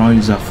let's try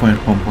the fire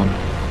pump on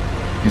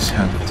his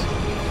hand.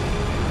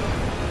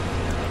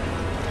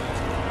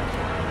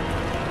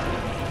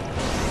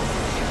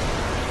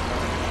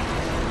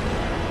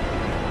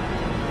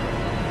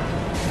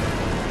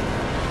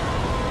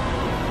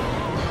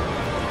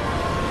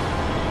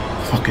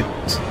 Fuck it.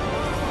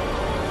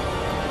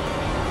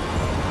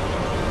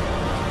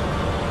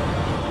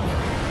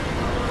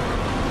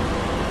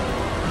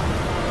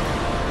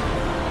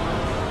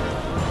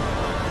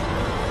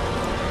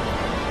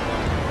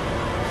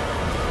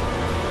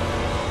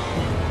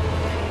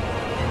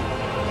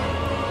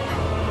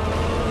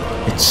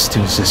 It's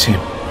still the same.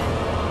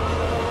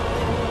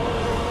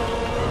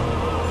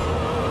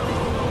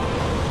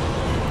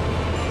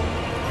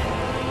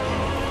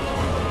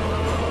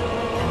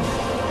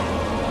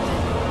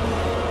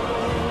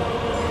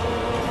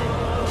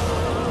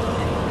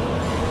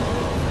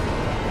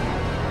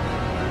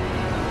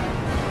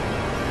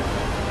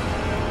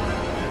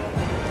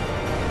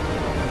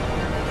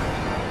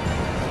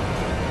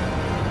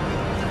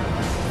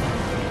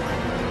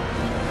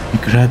 He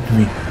grabbed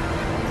me.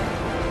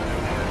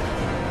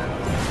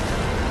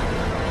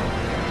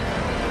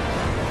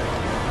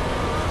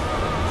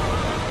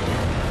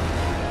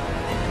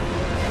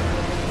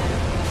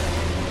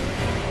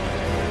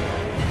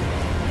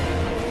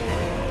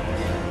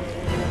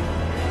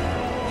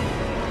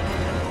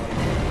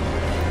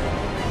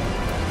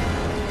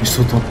 He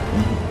stood up.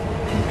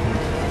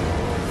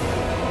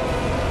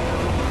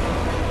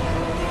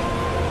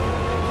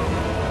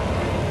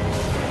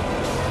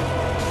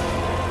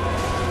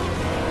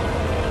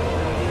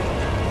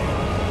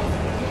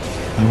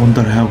 I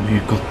wonder how he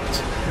got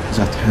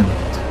that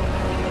hand.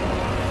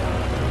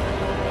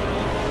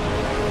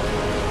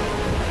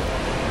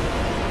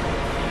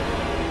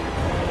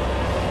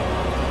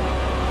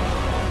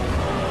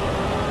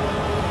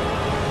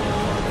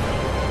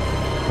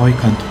 Why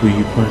can't we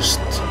burst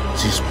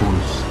these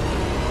balls?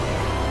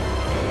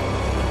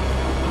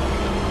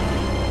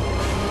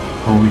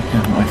 Oh, we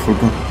can, I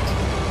forgot.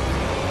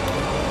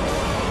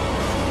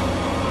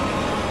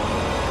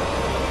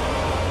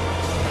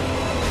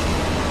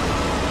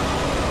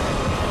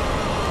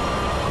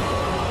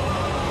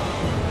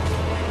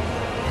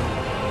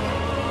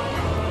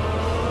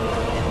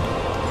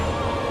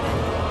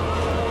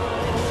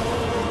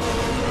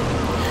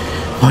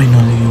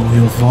 Finally, we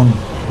have won.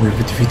 We have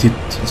defeated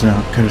the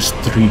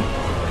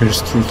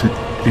cursed-rooted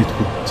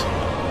GREATWOOD.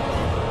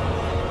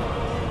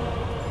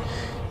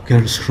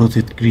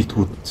 Cursed-rooted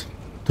GREATWOOD.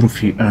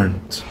 Trophy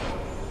earned.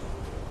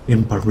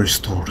 Ember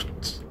restored.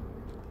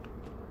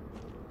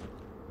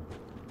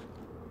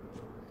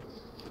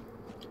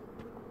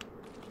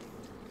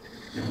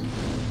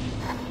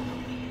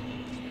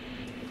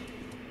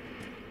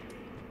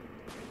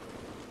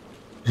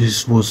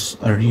 This was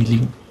a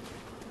really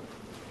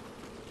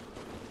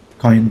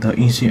kinda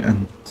easy,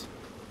 and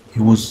he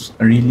was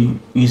a really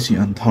easy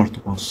and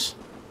hard boss.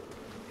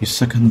 His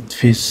second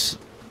phase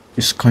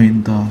is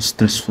kinda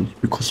stressful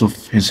because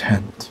of his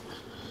hand.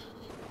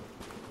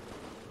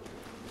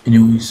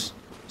 Anyways,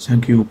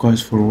 thank you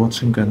guys for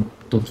watching, and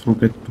don't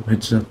forget to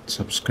hit that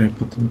subscribe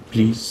button.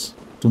 Please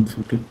don't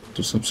forget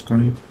to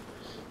subscribe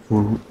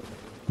for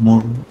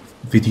more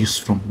videos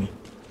from me,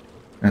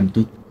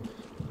 and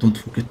don't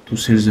forget to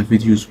share the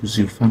videos with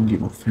your family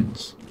or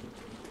friends,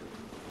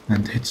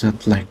 and hit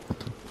that like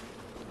button.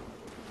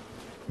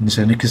 In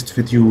the next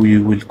video we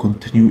will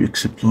continue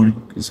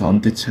exploring the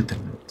Undead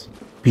settlement.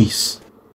 Peace.